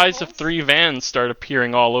 sinkholes the size of sinkholes. 3 vans start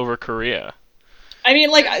appearing all over Korea. I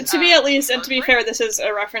mean, like, There's, to me at least, and to be Heartbreak. fair, this is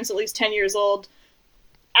a reference at least 10 years old.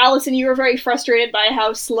 Allison, you were very frustrated by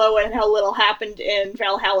how slow and how little happened in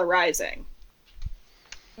Valhalla Rising.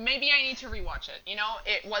 Maybe I need to rewatch it. You know,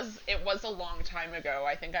 it was a long time ago.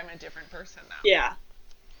 I think I'm a different person now. Yeah.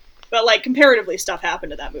 But, like, comparatively, stuff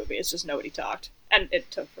happened in that movie. It's just nobody talked. And it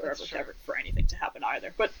took forever That's true. for anything to happen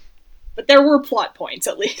either. But there were plot points,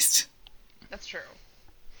 at least. That's true.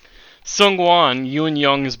 Sung-won, Yoon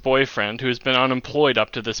Young's boyfriend, who has been unemployed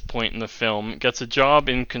up to this point in the film, gets a job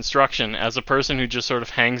in construction as a person who just sort of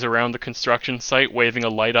hangs around the construction site waving a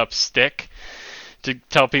light-up stick to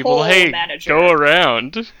tell people, Pole hey, manager. go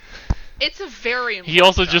around. It's a very important He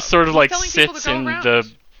also job. just sort of, He's like, telling people to sits go in around.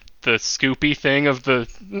 the scoopy thing of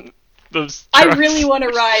those I trucks. really want to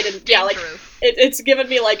ride, and yeah, like, Dangerous. it's given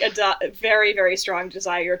me, like, a very, very strong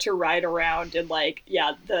desire to ride around in, like,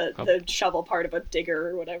 yeah, the shovel part of a digger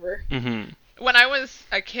or whatever. Mm-hmm. When I was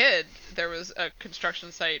a kid, there was a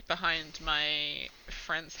construction site behind my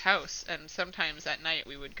friend's house, and sometimes at night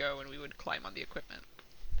we would go and we would climb on the equipment.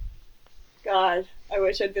 God, I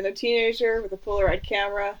wish I'd been a teenager with a Polaroid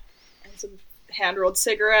camera and some hand-rolled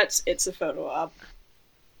cigarettes. It's a photo op.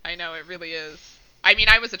 I know, it really is. I mean,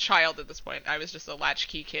 I was a child at this point. I was just a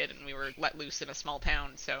latchkey kid, and we were let loose in a small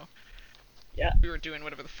town, so Yeah. We were doing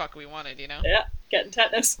whatever the fuck we wanted, you know? Yeah, getting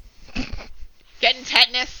tetanus. Getting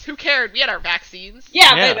tetanus, who cared? We had our vaccines.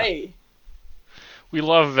 Yeah, Yeah. baby. We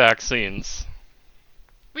love vaccines.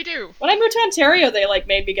 We do. When I moved to Ontario, they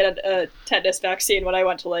made me get a tetanus vaccine when I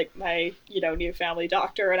went to my new family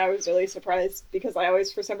doctor, and I was really surprised because I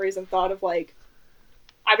always for some reason thought of I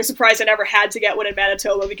was surprised I never had to get one in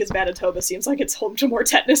Manitoba because Manitoba seems like it's home to more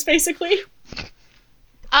tetanus, basically.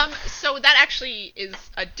 So that actually is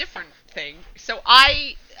a different thing. So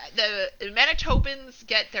the Manitobans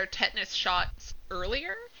get their tetanus shots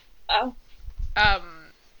earlier. Oh.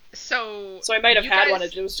 So I might have you had guys- one,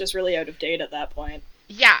 it was just really out of date at that point.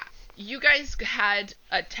 Yeah, you guys had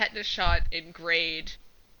a tetanus shot in grade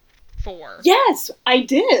 4. Yes, I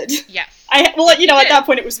did. Yes. At did. that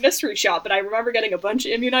point it was mystery shot, but I remember getting a bunch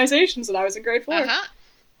of immunizations when I was in grade 4.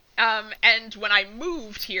 Uh-huh. And when I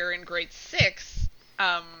moved here in grade 6,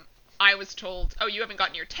 I was told, oh, you haven't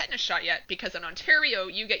gotten your tetanus shot yet, because in Ontario,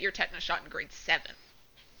 you get your tetanus shot in grade 7.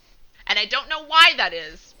 And I don't know why that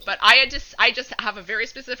is, but I just have a very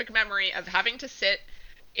specific memory of having to sit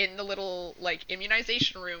in the little,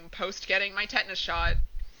 immunization room post getting my tetanus shot,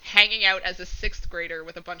 hanging out as a 6th grader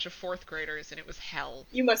with a bunch of 4th graders, and it was hell.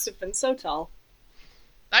 You must have been so tall.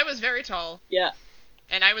 I was very tall. Yeah.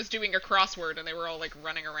 And I was doing a crossword, and they were all,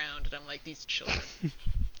 running around, and I'm like, these children.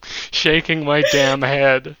 Shaking my damn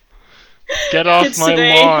head. Get off Kids my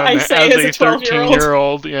today, lawn I say as as a a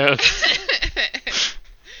 12-year-old. 13-year-old, yes.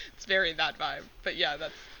 It's very that vibe. But yeah,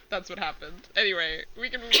 that's what happened. Anyway, we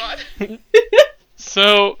can move on.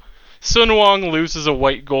 So, Sun Wong loses a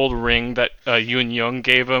white gold ring that Yoon Young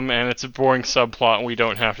gave him, and it's a boring subplot, and we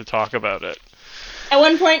don't have to talk about it. At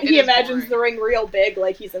one point, he is imagines boring. the ring real big,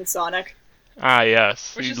 like he's in Sonic. Ah,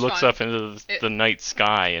 yes. Which He is looks fun. up into the night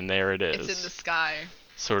sky, and there it is. It's in the sky.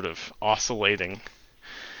 Sort of oscillating.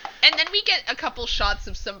 And then we get a couple shots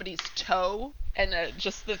of somebody's toe, and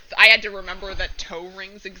I had to remember that toe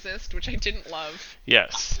rings exist, which I didn't love.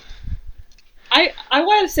 Yes. I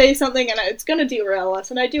want to say something, and it's going to derail us,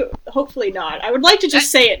 and I do, hopefully not. I would like to just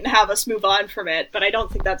say it and have us move on from it, but I don't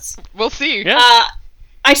think that's... We'll see. Yeah.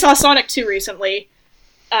 I saw Sonic 2 recently,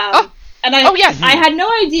 and yes. I had no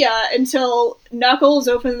idea until Knuckles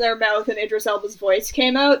opened their mouth and Idris Elba's voice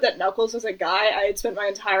came out that Knuckles was a guy. I had spent my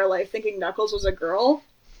entire life thinking Knuckles was a girl.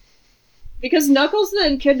 Because Knuckles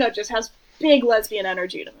the Echidna just has big lesbian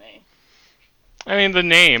energy to me. I mean, the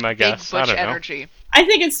name, I Big guess. I butch don't know. energy. I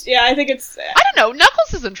think it's... I don't know.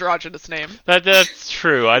 Knuckles is androgynous name. That's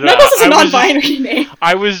true. Knuckles is a I was just- non-binary name.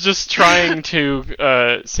 I was just trying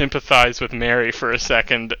to sympathize with Mary for a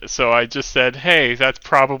second, so I just said, hey, that's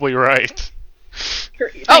probably right.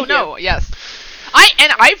 Oh, no, yes.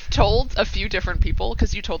 I've told a few different people,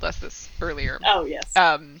 because you told us this earlier. Oh, yes.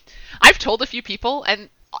 I've told a few people, and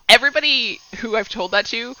everybody who I've told that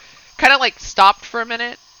to kind of stopped for a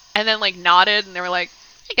minute and then nodded, and they were like,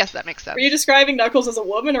 I guess that makes sense. Were you describing Knuckles as a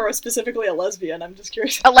woman or specifically a lesbian? I'm just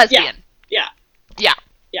curious. A lesbian. Yeah. Yeah.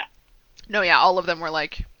 Yeah. No, yeah, all of them were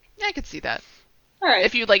like, yeah, I could see that. All right.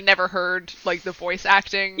 If you never heard the voice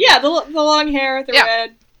acting. Yeah, the long hair, the Yeah.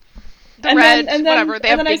 red, The and red, then- whatever. They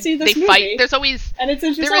and have then I big, see this they movie. fight. There's always and it's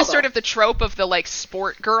Idris there Elba. is sort of the trope of the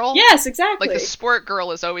sport girl. Yes, exactly. The sport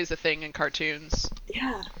girl is always a thing in cartoons.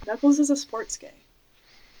 Yeah, Knuckles is a sports gay.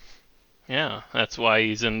 Yeah, that's why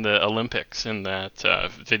he's in the Olympics in that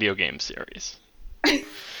video game series.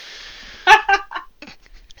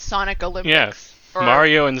 Sonic Olympics. Yes, Or-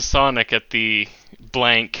 Mario and Sonic at the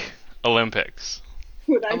blank Olympics.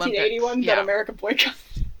 1981 yeah. that America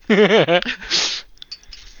boycotted.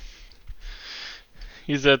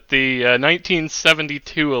 He's at the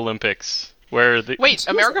 1972 Olympics, where the Wait,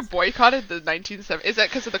 America boycotted the 1970s. Is that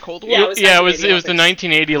because of the Cold War? Yeah, it was it was 1980 the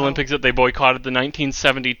 1980 Olympics that they boycotted. The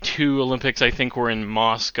 1972 Olympics, I think, were in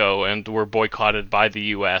Moscow and were boycotted by the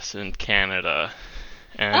U.S. and Canada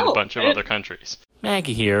and a bunch of other countries.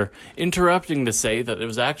 Maggie here, interrupting to say that it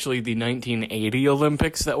was actually the 1980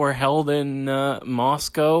 Olympics that were held in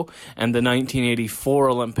Moscow and the 1984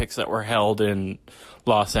 Olympics that were held in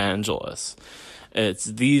Los Angeles. It's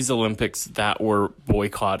these Olympics that were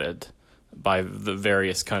boycotted by the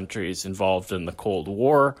various countries involved in the Cold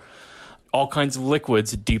War. All Kinds of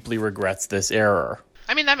Liquids deeply regrets this error.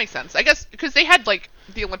 I mean, that makes sense. I guess because they had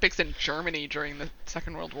the Olympics in Germany during the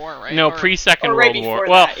Second World War, right? No, Or- pre-Second or right World War. before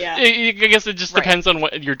Well, that, yeah. I guess it just Right. depends on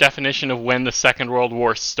what your definition of when the Second World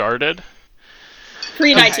War started.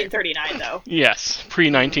 Pre-1939, though. Yes,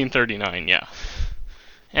 pre-1939, yeah.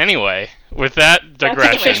 Anyway, with that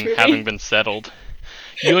digression movie. having been settled,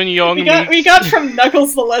 Yoon Young We got from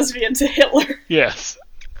Knuckles the lesbian to Hitler. yes.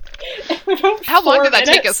 How long did that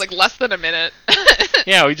take minutes. us? Less than a minute.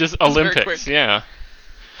 Yeah, we just was very Olympics, quick. yeah.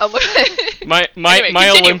 My Anyway, my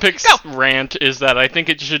continue. Olympics Go. rant is that I think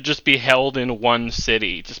it should just be held in one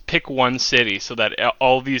city. Just pick one city so that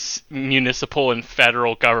all these municipal and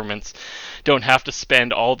federal governments don't have to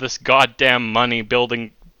spend all this goddamn money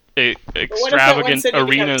building extravagant city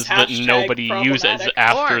arenas becomes that nobody uses problematic?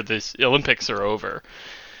 after Or- this Olympics are over.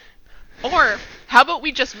 Or how about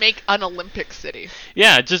we just make an Olympic city?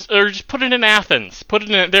 Yeah, just put it in Athens. Put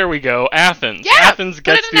it in there we go, Athens. Yeah, Athens put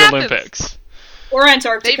gets it the in Athens. Olympics. Or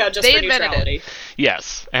Antarctica, They- just they for invented it. neutrality.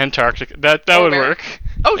 Yes, Antarctica. That Oh, would there. work.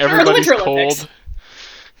 Oh, sure. Everybody's The Winter Olympics. cold.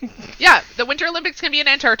 Yeah, the Winter Olympics can be in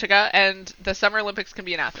Antarctica, and the Summer Olympics can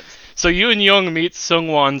be in Athens. So Yoon Young meets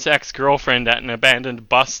Sungwon's ex-girlfriend at an abandoned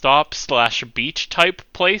bus stop / beach type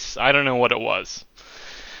place. I don't know what it was.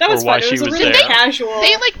 That was Or why fun. It she was a was really there. casual.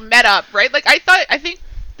 They like met up, right? Like I think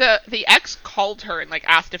the ex called her and like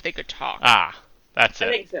asked if they could talk. Ah, that's I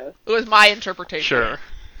it. think so. It was my interpretation. Sure.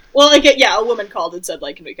 Well, like, yeah, a woman called and said,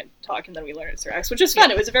 like, we can talk, and then we learned it's her ex, which is fun.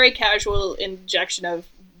 Yeah. It was a very casual injection of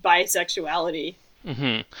bisexuality. I Don't mean,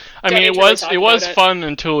 need it to really was talk it was about it. fun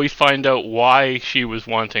until we find out why she was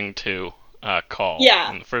wanting to call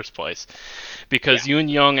Yeah. in the first place. Because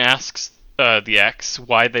Yoon Young asks the ex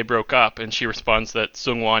why they broke up, and she responds that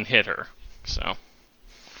Sungwon hit her. So,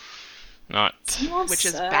 not. Which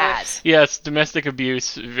is Sucks. bad. Yes, domestic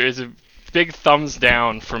abuse is a big thumbs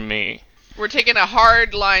down from me. We're taking a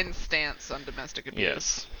hard line stance on domestic abuse.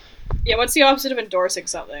 Yes. Yeah, what's the opposite of endorsing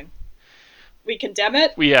something? We condemn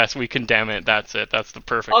it? Yes, we condemn it. That's it. That's the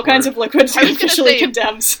perfect All kinds word. of liquids I was gonna officially say-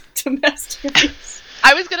 condemns domestic abuse.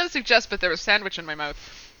 I was gonna suggest, but there was sandwich in my mouth.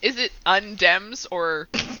 Is it undems or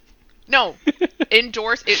no?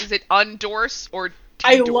 Endorse? Is it undorse or?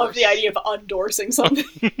 I de-dorse? love the idea of undorsing something.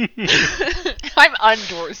 I'm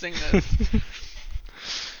undorsing this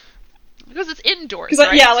because it's indoors. Because,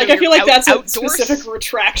 Right? yeah, like, So I feel you're like that's a outdoors? specific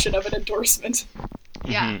retraction of an endorsement.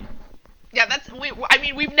 Yeah, Mhm. yeah. I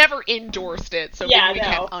mean, we've never endorsed it, so Yeah, maybe we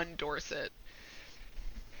no. can't undorse it.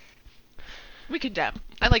 We condemn.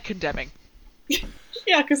 I like condemning.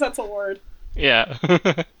 Yeah, because that's a word. Yeah.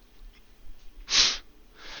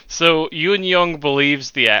 So Yoon Young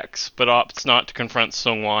believes the ex, but opts not to confront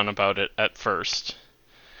Sungwon about it at first.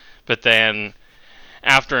 But then,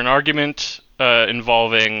 after an argument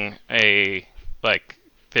involving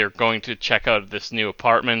they're going to check out this new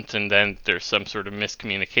apartment, and then there's some sort of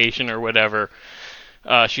miscommunication or whatever,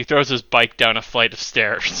 she throws his bike down a flight of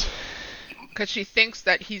stairs. Because she thinks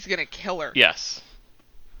that he's gonna kill her. Yes.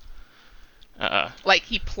 Like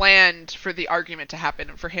he planned for the argument to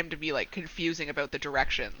happen and for him to be like confusing about the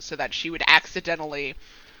directions, so that she would accidentally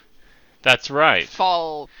That's right.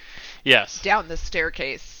 fall Yes. down the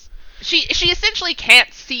staircase. She essentially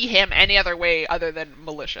can't see him any other way other than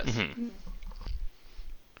malicious. Mm-hmm.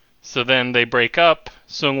 So then they break up.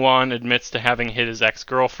 Sungwon admits to having hit his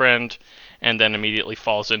ex-girlfriend, and then immediately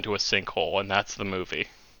falls into a sinkhole, and that's the movie.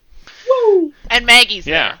 Woo! And Maggie's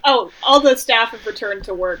Yeah. there. Oh, all the staff have returned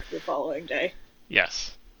to work the following day.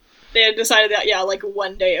 Yes. They had decided that, yeah, like,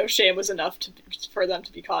 one day of shame was enough for them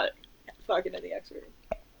to be caught fucking in the X room.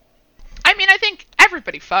 I mean, I think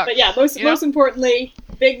everybody fucks. But yeah, most you know? importantly,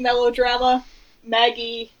 big melodrama.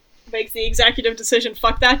 Maggie makes the executive decision,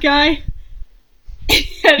 fuck that guy.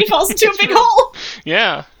 And he falls into a big hole.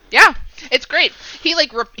 Yeah. Yeah, it's great. He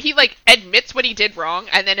like admits what he did wrong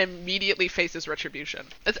and then immediately faces retribution.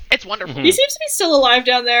 It's wonderful. Mhm. He seems to be still alive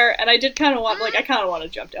down there, and I did kind of want, I kind of want to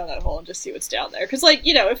jump down that hole and just see what's down there. Because, like,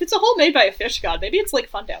 you know, if it's a hole made by a fish god, maybe it's, like,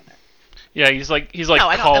 fun down there. Yeah, he's like No,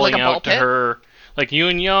 I don't- calling like a ball out to pit? her, like,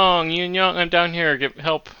 Yoon Young, I'm down here, get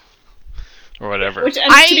help. Or whatever. Which,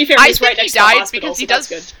 and to be fair, I he's think right he next to the died hospital, because he so that's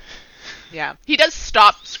does. good. Yeah, he does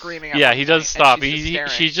stop screaming. At Yeah, one he point, does and stop. she's just staring.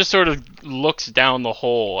 She just sort of looks down the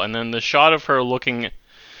hole, and then the shot of her looking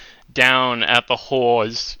down at the hole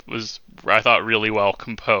was I thought really well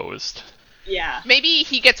composed. Yeah. Maybe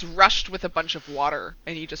he gets rushed with a bunch of water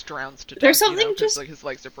and he just drowns to death. There's something you know, 'cause, just- like his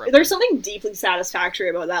legs are broken. There's something deeply satisfactory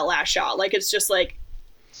about that last shot. Like, it's just like,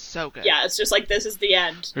 so good. yeah, it's just like, this is the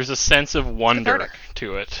end. There's a sense of wonder cathartic.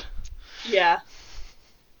 to it. Yeah.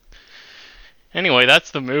 Anyway,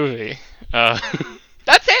 that's the movie.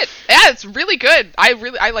 That's it. Yeah, it's really good. I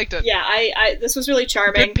liked it. Yeah, I this was really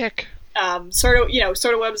charming. Good pick. Sort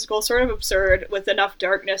of whimsical, sort of absurd, with enough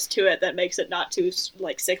darkness to it that makes it not too,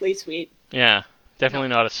 like, sickly sweet. Yeah, definitely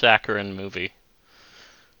not a saccharine movie.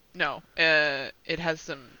 No, it has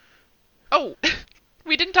some. Oh,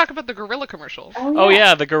 we didn't talk about the gorilla commercial. Oh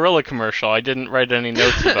yeah, the gorilla commercial. I didn't write any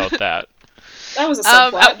notes about that. That was a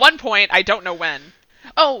subplot. At one point, I don't know when.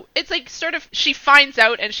 Oh, it's like sort of she finds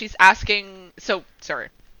out and she's asking. So sorry.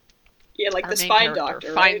 Yeah, like Our the main spine character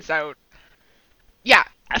doctor, finds right? out. Yeah,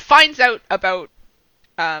 finds out about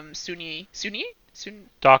Suni.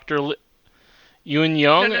 Dr. Yoon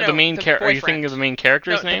Young, No, the main the character. Are you thinking boyfriend. of the main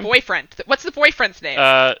character's No, name? the boyfriend. What's the boyfriend's name?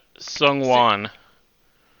 Sungwon.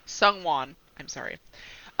 Sungwon. I'm sorry.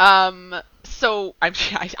 So I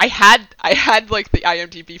had like the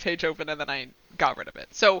IMDb page open and then I got rid of it.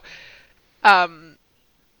 So,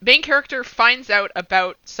 main character finds out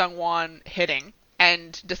about Sungwon hitting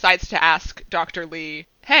and decides to ask Dr. Lee,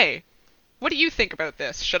 "Hey, what do you think about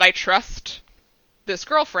this? Should I trust this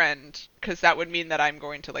girlfriend? Because that would mean that I'm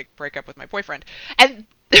going to like break up with my boyfriend." And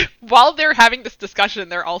while they're having this discussion,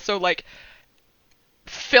 they're also like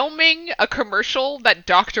filming a commercial that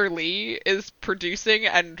Dr. Lee is producing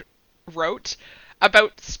and wrote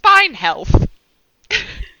about spine health.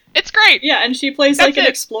 It's great. Yeah, and she plays That's like an it.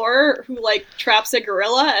 explorer who like traps a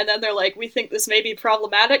gorilla, and then they're like, "We think this may be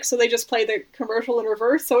problematic," so they just play the commercial in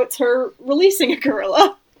reverse. So it's her releasing a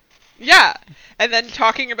gorilla. Yeah. And then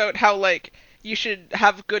talking about how like you should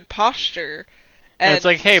have good posture. And it's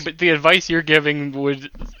like, hey, but the advice you're giving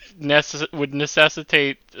would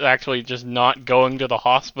necessitate actually just not going to the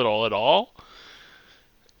hospital at all.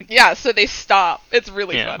 Yeah, so they stop. It's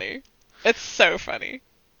really Yeah. funny. It's so funny.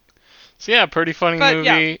 So yeah, pretty funny But,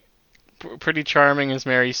 movie. Pretty charming, as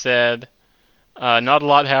Mary said. Not a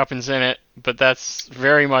lot happens in it, but that's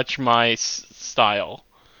very much my style.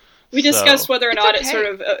 We discussed So- whether or It's not okay. it's sort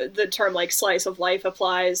of the term like slice of life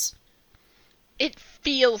applies. It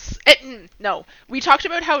feels no. We talked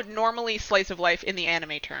about how normally slice of life in the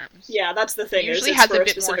anime terms. Yeah, that's the thing. It usually is has it's for a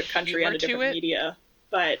bit more specific country and a humor to different it. media.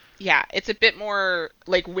 But Yeah, it's a bit more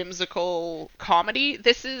like whimsical comedy.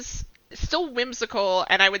 This is still whimsical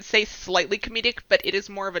and I would say slightly comedic, but it is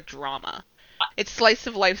more of a drama. It's slice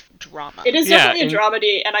of life drama. it is Yeah, definitely and- a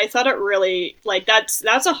dramedy, and I thought it really like that's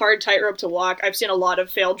a hard tightrope to walk. I've seen a lot of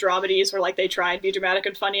failed dramedies where like they try and be dramatic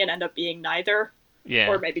and funny and end up being neither. Yeah.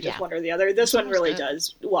 Or maybe just Yeah. one or the other. This one was really good.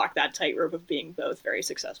 does walk that tightrope of being both very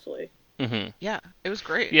successfully. hmm Yeah, it was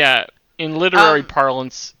great. Yeah. In literary Um,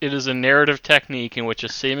 parlance, it is a narrative technique in which a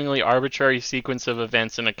seemingly arbitrary sequence of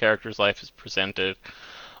events in a character's life is presented,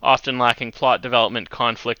 often lacking plot development,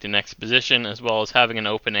 conflict, and exposition, as well as having an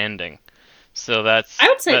open ending. So I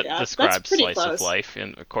would say that that's describes pretty slice close. of life,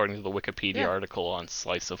 according to the Wikipedia Yeah. article on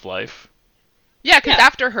slice of life. Yeah, because Yeah.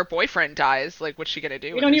 after her boyfriend dies, like, what's she gonna do?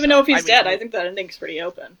 We with don't even know if herself? he's dead. I think that ending's pretty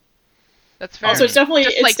open. That's fair. Also, it's definitely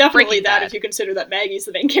Just like Breaking that Bad. if you consider that Maggie's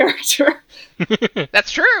the main character.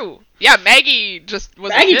 That's true. Yeah, Maggie just was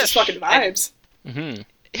Maggie a just fish fucking vibes. hmm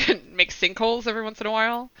and makes sinkholes every once in a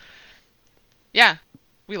while. Yeah,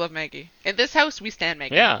 we love Maggie. In this house, we stand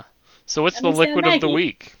Maggie. Yeah. So what's And the we stand liquid of the Maggie.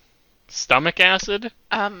 week? Stomach acid?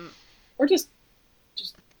 Or just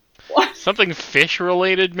what? Something fish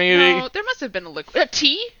related, maybe? no, there must have been a liquid.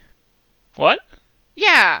 Tea? What?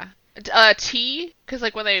 Yeah, tea. Because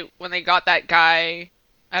like when they got that guy,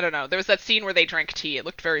 I don't know. There was that scene where they drank tea. It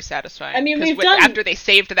looked very satisfying. I mean, 'Cause we've done- after they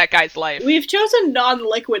saved that guy's life. We've chosen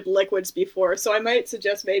non-liquid liquids before, so I might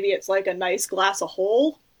suggest maybe it's like a nice glass of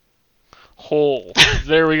whole. Whole.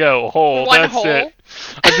 There we go. Whole. One That's whole. it.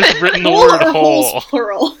 I've just written the Whole word or whole. holes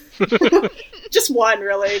plural. Just one,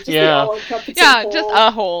 really. Just Yeah. the all-encompassing Yeah, whole. just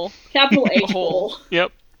a hole. Capital H hole. hole.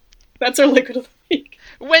 Yep. That's our liquid of the week.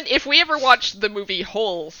 If we ever watched the movie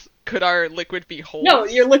Holes, could our liquid be holes? No,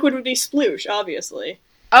 your liquid would be sploosh, obviously.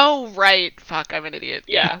 Oh right, fuck, I'm an idiot.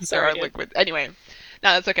 Yeah, Yeah, there sorry, are dude. liquid. Anyway, no,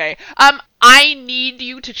 that's okay. I need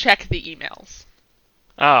you to check the emails.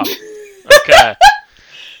 Oh. Okay.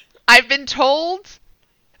 I've been told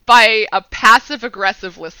by a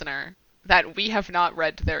passive-aggressive listener that we have not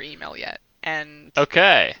read their email yet, and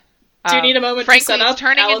Okay. Do you need a moment frankly, to set it's up?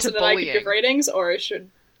 turning Allison into and I could bullying. give ratings, or should...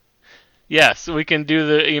 Yes, we can do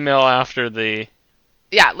the email after the.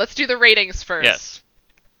 Yeah, let's do the ratings first. Yes.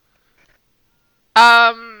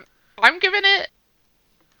 I'm giving it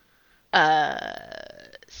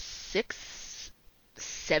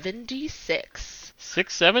 676.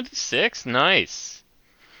 676. Nice.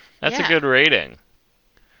 That's a Yeah. good rating.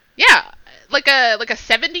 Yeah, like a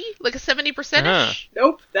 70, like a 70%. Uh-huh.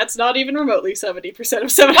 Nope, that's not even remotely 70%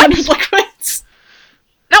 of 700 liquids.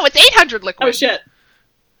 No, it's 800 liquid. Oh shit.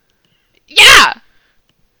 Yeah.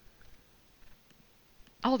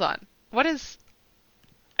 Hold on. What is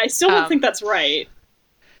I still don't think that's right.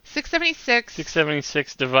 676?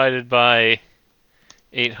 676 divided by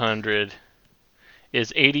 800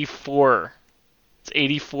 is 84. It's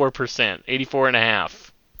 84%. 84 and a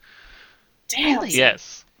half. Damn. Really?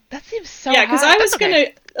 Yes. That seems so Yeah, because high. I was That's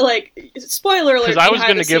okay. gonna, like, spoiler alert, Because I was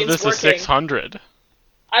going going to to give this a 600.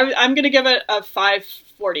 I'm gonna give it a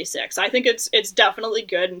 546. I think it's definitely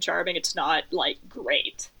good and charming. It's not, like,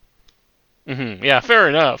 great. Yeah, fair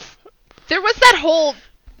enough. There was that whole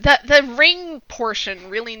the ring portion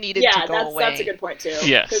really needed to go away. that's a good point too.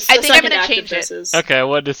 Yes. 'Cause I the think I'm second gonna act of change this it. is- Okay,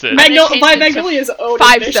 what is it? Mag- changed By it to Magnolia's own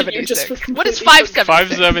admission, you just 576. completely What is 576?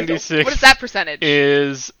 576 What is that percentage?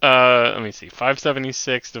 is, let me see,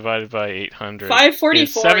 576 divided by 800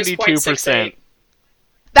 544 is is 72%.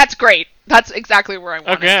 That's great. That's exactly where I want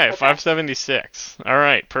it. Okay, 576.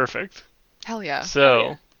 Alright, perfect. Hell yeah.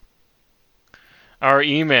 So, our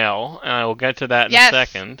email, and I will get to that in Yes. a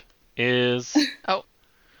second, is Oh.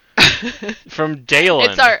 from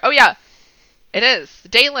Dalen. It's our... Oh, yeah. It is.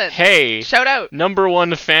 Dalen. Hey, Shout out. number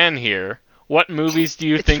one fan here. What movies do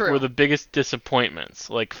you It's think true. were the biggest disappointments?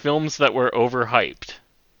 Like films that were overhyped?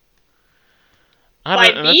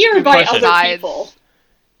 By that's me a or good by question. other Besides- people?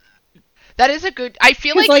 That is a good... I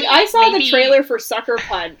feel Because, like... I saw the maybe- trailer for Sucker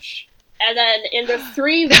Punch, and then in the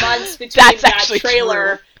 3 months between That's that actually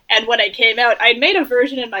trailer true. and when it came out, I'd made a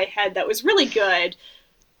version in my head that was really good,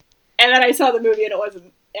 and then I saw the movie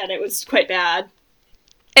and it was quite bad.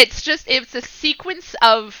 It's a sequence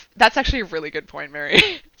of... That's actually a really good point, Mary.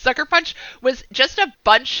 Sucker Punch was just a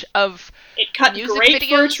bunch of It cut music great for a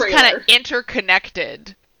videos trailer. kind of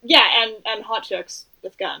interconnected. Yeah, and hot chicks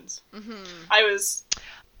with guns. Hmm I was,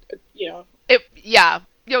 you know, Yeah.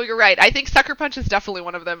 No, you're right. I think Sucker Punch is definitely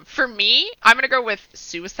one of them. For me, I'm going to go with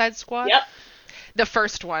Suicide Squad. yep. The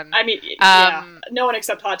first one. I mean, yeah, no one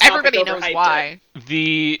except Hot Topic Everybody knows overhyped why.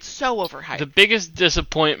 The So overhyped. The biggest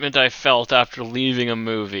disappointment I felt after leaving a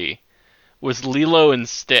movie was Lilo and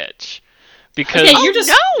Stitch. Because Okay, you're just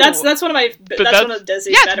no! that's one of my that's- one of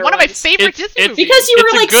Disney's yeah, it's better one of my ones. favorite It's- Disney it's- movies. Because you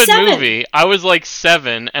it's were a like good 7. movie. I was like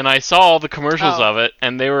 7, and I saw all the commercials Oh. of it,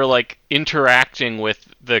 and they were like interacting with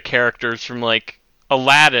the characters from like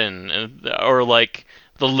Aladdin or like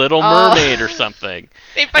The Little Oh. Mermaid or something.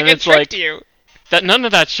 They fucking it's tricked like- you. That none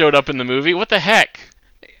of that showed up in the movie. What the heck?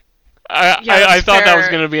 Yeah, I that's thought that was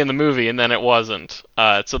fair. going to be in the movie, and then it wasn't.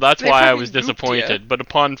 So that's They why I fucking was goofed disappointed. ya. But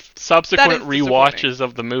upon subsequent That is rewatches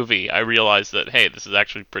of the movie, I realized that hey, this is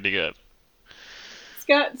actually pretty good.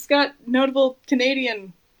 It's got notable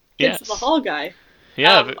Canadian Kids Yes. of the Hall guy.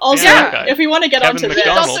 Yeah. but- Also, yeah, that guy. if we want to get Kevin onto He's this,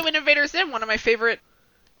 McDonald. also Innovator Sim, one of my favorite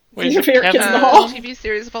Wait, is your it favorite Kevin- Kids in the Hall? TV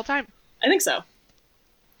series of all time. I think so.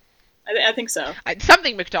 I think so.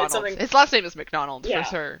 Something McDonald. something- His last name is McDonald, Yeah.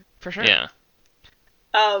 for sure. Yeah.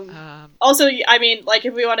 Also, I mean, like,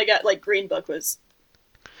 if we want to get, like, Green Book was...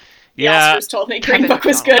 The Yeah. Oscars told me Kevin Green Book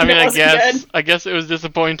was good, McDonald. I mean, and it wasn't good. I guess it was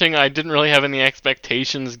disappointing. I didn't really have any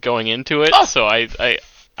expectations going into it, Oh! so I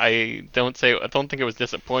don't think it was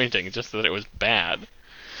disappointing. Just that it was bad.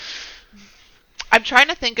 I'm trying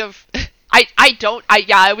to think of.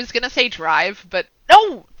 I was gonna say Drive, but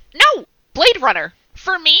no, Blade Runner.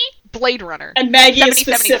 For me, Blade Runner. And Maggie is 70-76.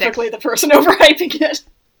 specifically the person overhyping it.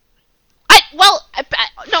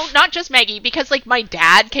 No, not just Maggie, because like my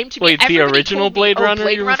dad came to me. Wait, the everybody original told me, Blade "Oh, Runner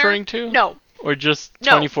Blade you're Runner?" referring to? No, Or just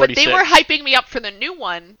no, but 2046? they were hyping me up for the new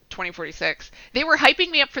one, 2046. They were hyping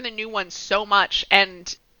me up for the new one so much,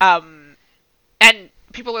 and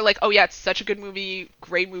people are like, "Oh yeah, it's such a good movie,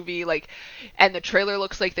 great movie," like, and the trailer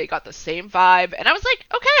looks like they got the same vibe, and I was like,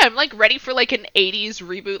 okay, I'm like ready for like an 80s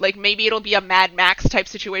reboot, like maybe it'll be a Mad Max type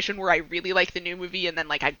situation where I really like the new movie, and then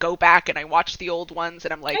like I go back and I watch the old ones,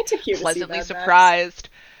 and I'm like I took you to see pleasantly Mad Max. surprised.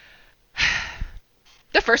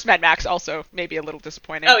 The first Mad Max also maybe a little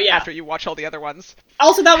disappointing. Oh, yeah. After you watch all the other ones.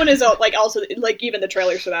 Also, that one is, like, even the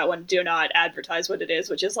trailers for that one do not advertise what it is,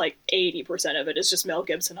 which is, like, 80% of it is just Mel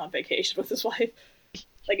Gibson on vacation with his wife.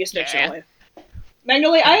 Like, his fictional wife.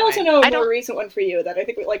 Magnolia, I also know I a more don't- recent one for you that I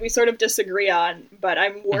think, we sort of disagree on, but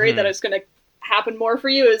I'm worried Mhm. that it's going to happen more for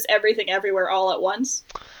you, is Everything Everywhere All at Once.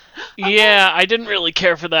 Yeah, I didn't really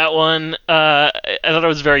care for that one. I thought it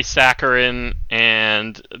was very saccharine,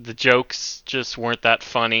 and the jokes just weren't that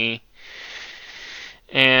funny.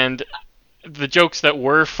 And the jokes that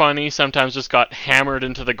were funny sometimes just got hammered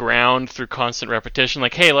into the ground through constant repetition.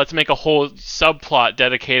 Like, hey, let's make a whole subplot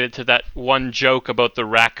dedicated to that one joke about the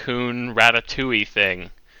raccoon ratatouille thing.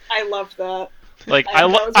 I loved that. Like, I I know,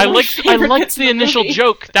 it was one of my favorite liked bits of the the initial movie.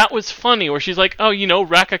 joke. That was funny, where she's like, oh,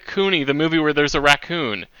 Raccacoonie, the movie where there's a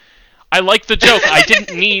raccoon. I liked the joke. I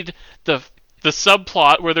didn't need the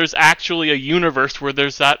subplot where there's actually a universe where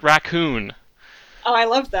there's that raccoon. Oh, I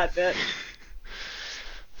loved that bit.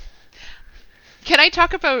 Can I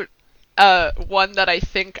talk about one that I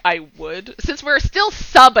think I would? Since we're still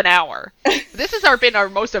sub an hour. This has been our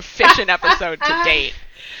most efficient episode to date.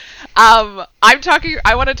 I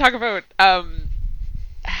want to talk about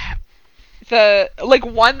the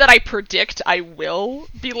one that I predict I will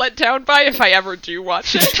be let down by if I ever do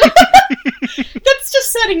watch it. That's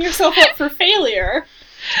just setting yourself up for failure.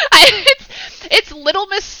 It's Little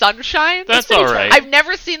Miss Sunshine. That's pretty all right. I've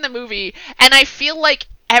never seen the movie, and I feel like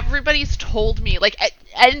everybody's told me, like,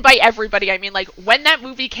 and by everybody I mean, like, when that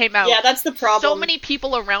movie came out, Yeah, that's the problem. so many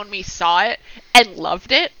people around me saw it and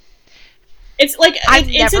loved it. It's like I'm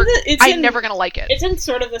it's never gonna like it. It's in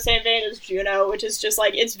sort of the same vein as Juno, which is just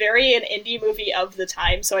like it's very an indie movie of the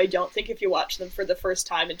time. So I don't think if you watch them for the first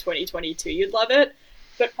time in 2022, you'd love it.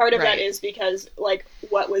 But part of that Right. is because like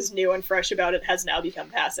what was new and fresh about it has now become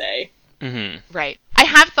passé. Mm-hmm. Right. I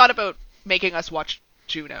have thought about making us watch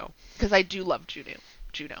Juno because I do love Juno.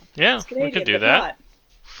 Yeah, It's we Canadian, could do but that. not.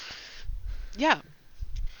 Yeah. Too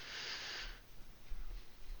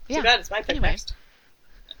Yeah. bad it's my pick Anyway. next.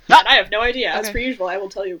 Ah! And I have no idea. As Okay. per usual, I will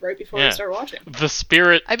tell you right before Yeah. we start watching. The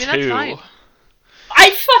Spirit I mean, 2. that's fine. I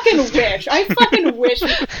fucking wish.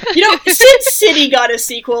 You know, Sin City got a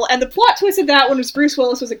sequel, and the plot twist of that one was Bruce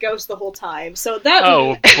Willis was a ghost the whole time. So that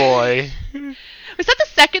Oh boy. Was that the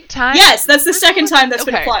second time? yes, that's the second time that's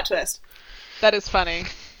been a Okay. plot twist. That is funny.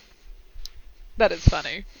 That is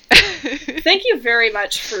funny. Thank you very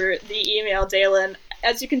much for the email, Dalen.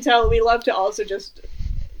 As you can tell, we love to also just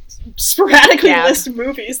sporadically Yeah. list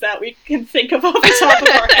movies that we can think of off the top of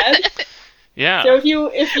our head. Yeah. So if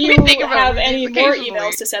you We think about have movies any more occasionally.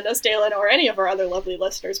 emails to send us, Dalen, or any of our other lovely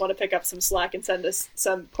listeners want to pick up some slack and send us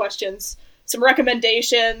some questions, some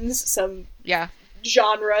recommendations, some Yeah.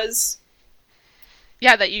 genres,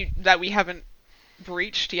 Yeah, that we haven't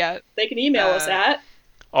breached yet. they can email us at.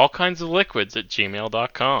 All kinds of liquids at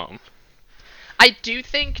gmail.com. I do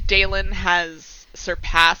think Dalen has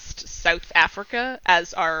surpassed South Africa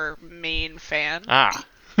as our main fan. Ah.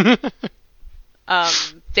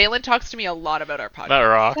 Dalen talks to me a lot about our podcast. That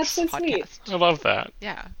rocks. That's so sweet. podcast. I love that.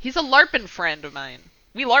 Yeah, he's a LARPing friend of mine.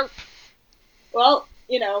 We LARP. Well,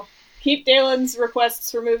 you know, keep Dalen's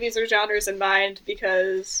requests for movies or genres in mind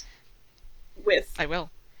because with I will.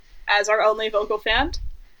 as our only vocal fan,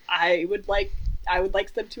 I would like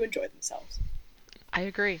them to enjoy themselves. I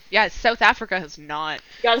agree. Yeah, South Africa has not.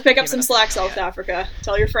 You gotta pick up Giving some us slack, a- South yeah. Africa.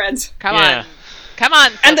 Tell your friends. Come Yeah. on. Come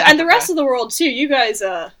on. And the rest of the world too. You guys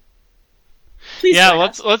please Yeah, join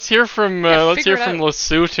us. let's hear from Yeah, let's figure hear it from out.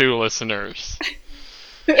 Lesotho listeners.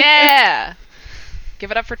 Yeah. Give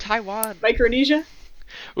it up for Taiwan. Micronesia.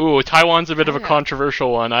 Ooh, Taiwan's a bit of a Yeah.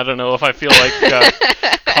 controversial one. I don't know if I feel like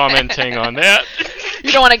commenting on that.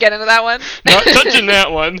 You don't want to get into that one? Not touching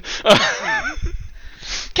that one.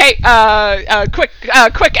 Okay, quick,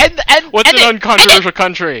 and What's end an it, uncontroversial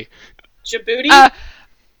country? Djibouti.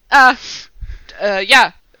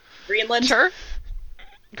 Yeah, Greenland. sure.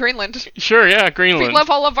 Greenland. Sure, yeah, We Greenland. love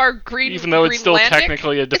all of our green. Even though it's still Greenlandic.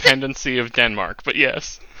 technically a dependency of Denmark, but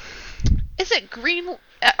yes. Is it green?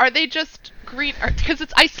 Are they just green? Because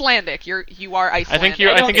it's Icelandic. You are Icelandic. I think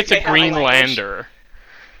I I don't think think it's a they have a language. Greenlander.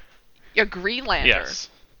 You're Greenlander. Yes.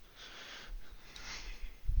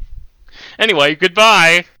 Anyway,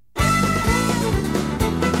 goodbye.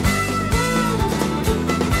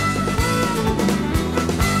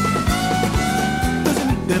 There's a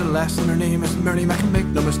neat little lass and her name is Mary Mac. Make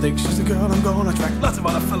no mistake, she's the girl I'm gonna track. Lots of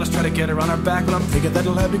other fellas try to get her on her back, but I'm thinking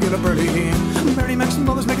that'll have to get a birdie. Mary Mac's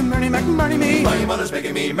mother's making Mary Mac marry me. My mother's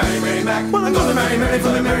making me marry Mary Mac. Well, I'm gonna marry Mary,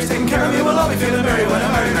 for Mary's taking care of me. Well, I'll be feeling Mary when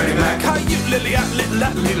I marry Mary Mac. How you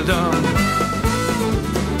little dumb.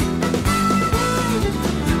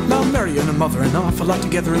 Now Mary and her mother an awful lot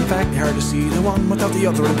together. In fact, hard to see the one without the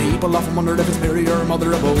other. And people often wondered if it's Mary or her mother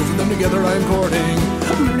or both of them together I'm courting.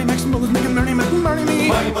 Mary Mac's mother's making Mary Mac marry me.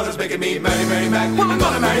 My mother's making me marry Mary Mac. Well, I'm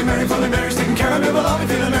gonna marry Mary, for Mary's taking care of me. Well, I'll be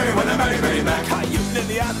feeling Mary when I marry Mary Mac. How you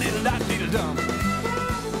little dumb.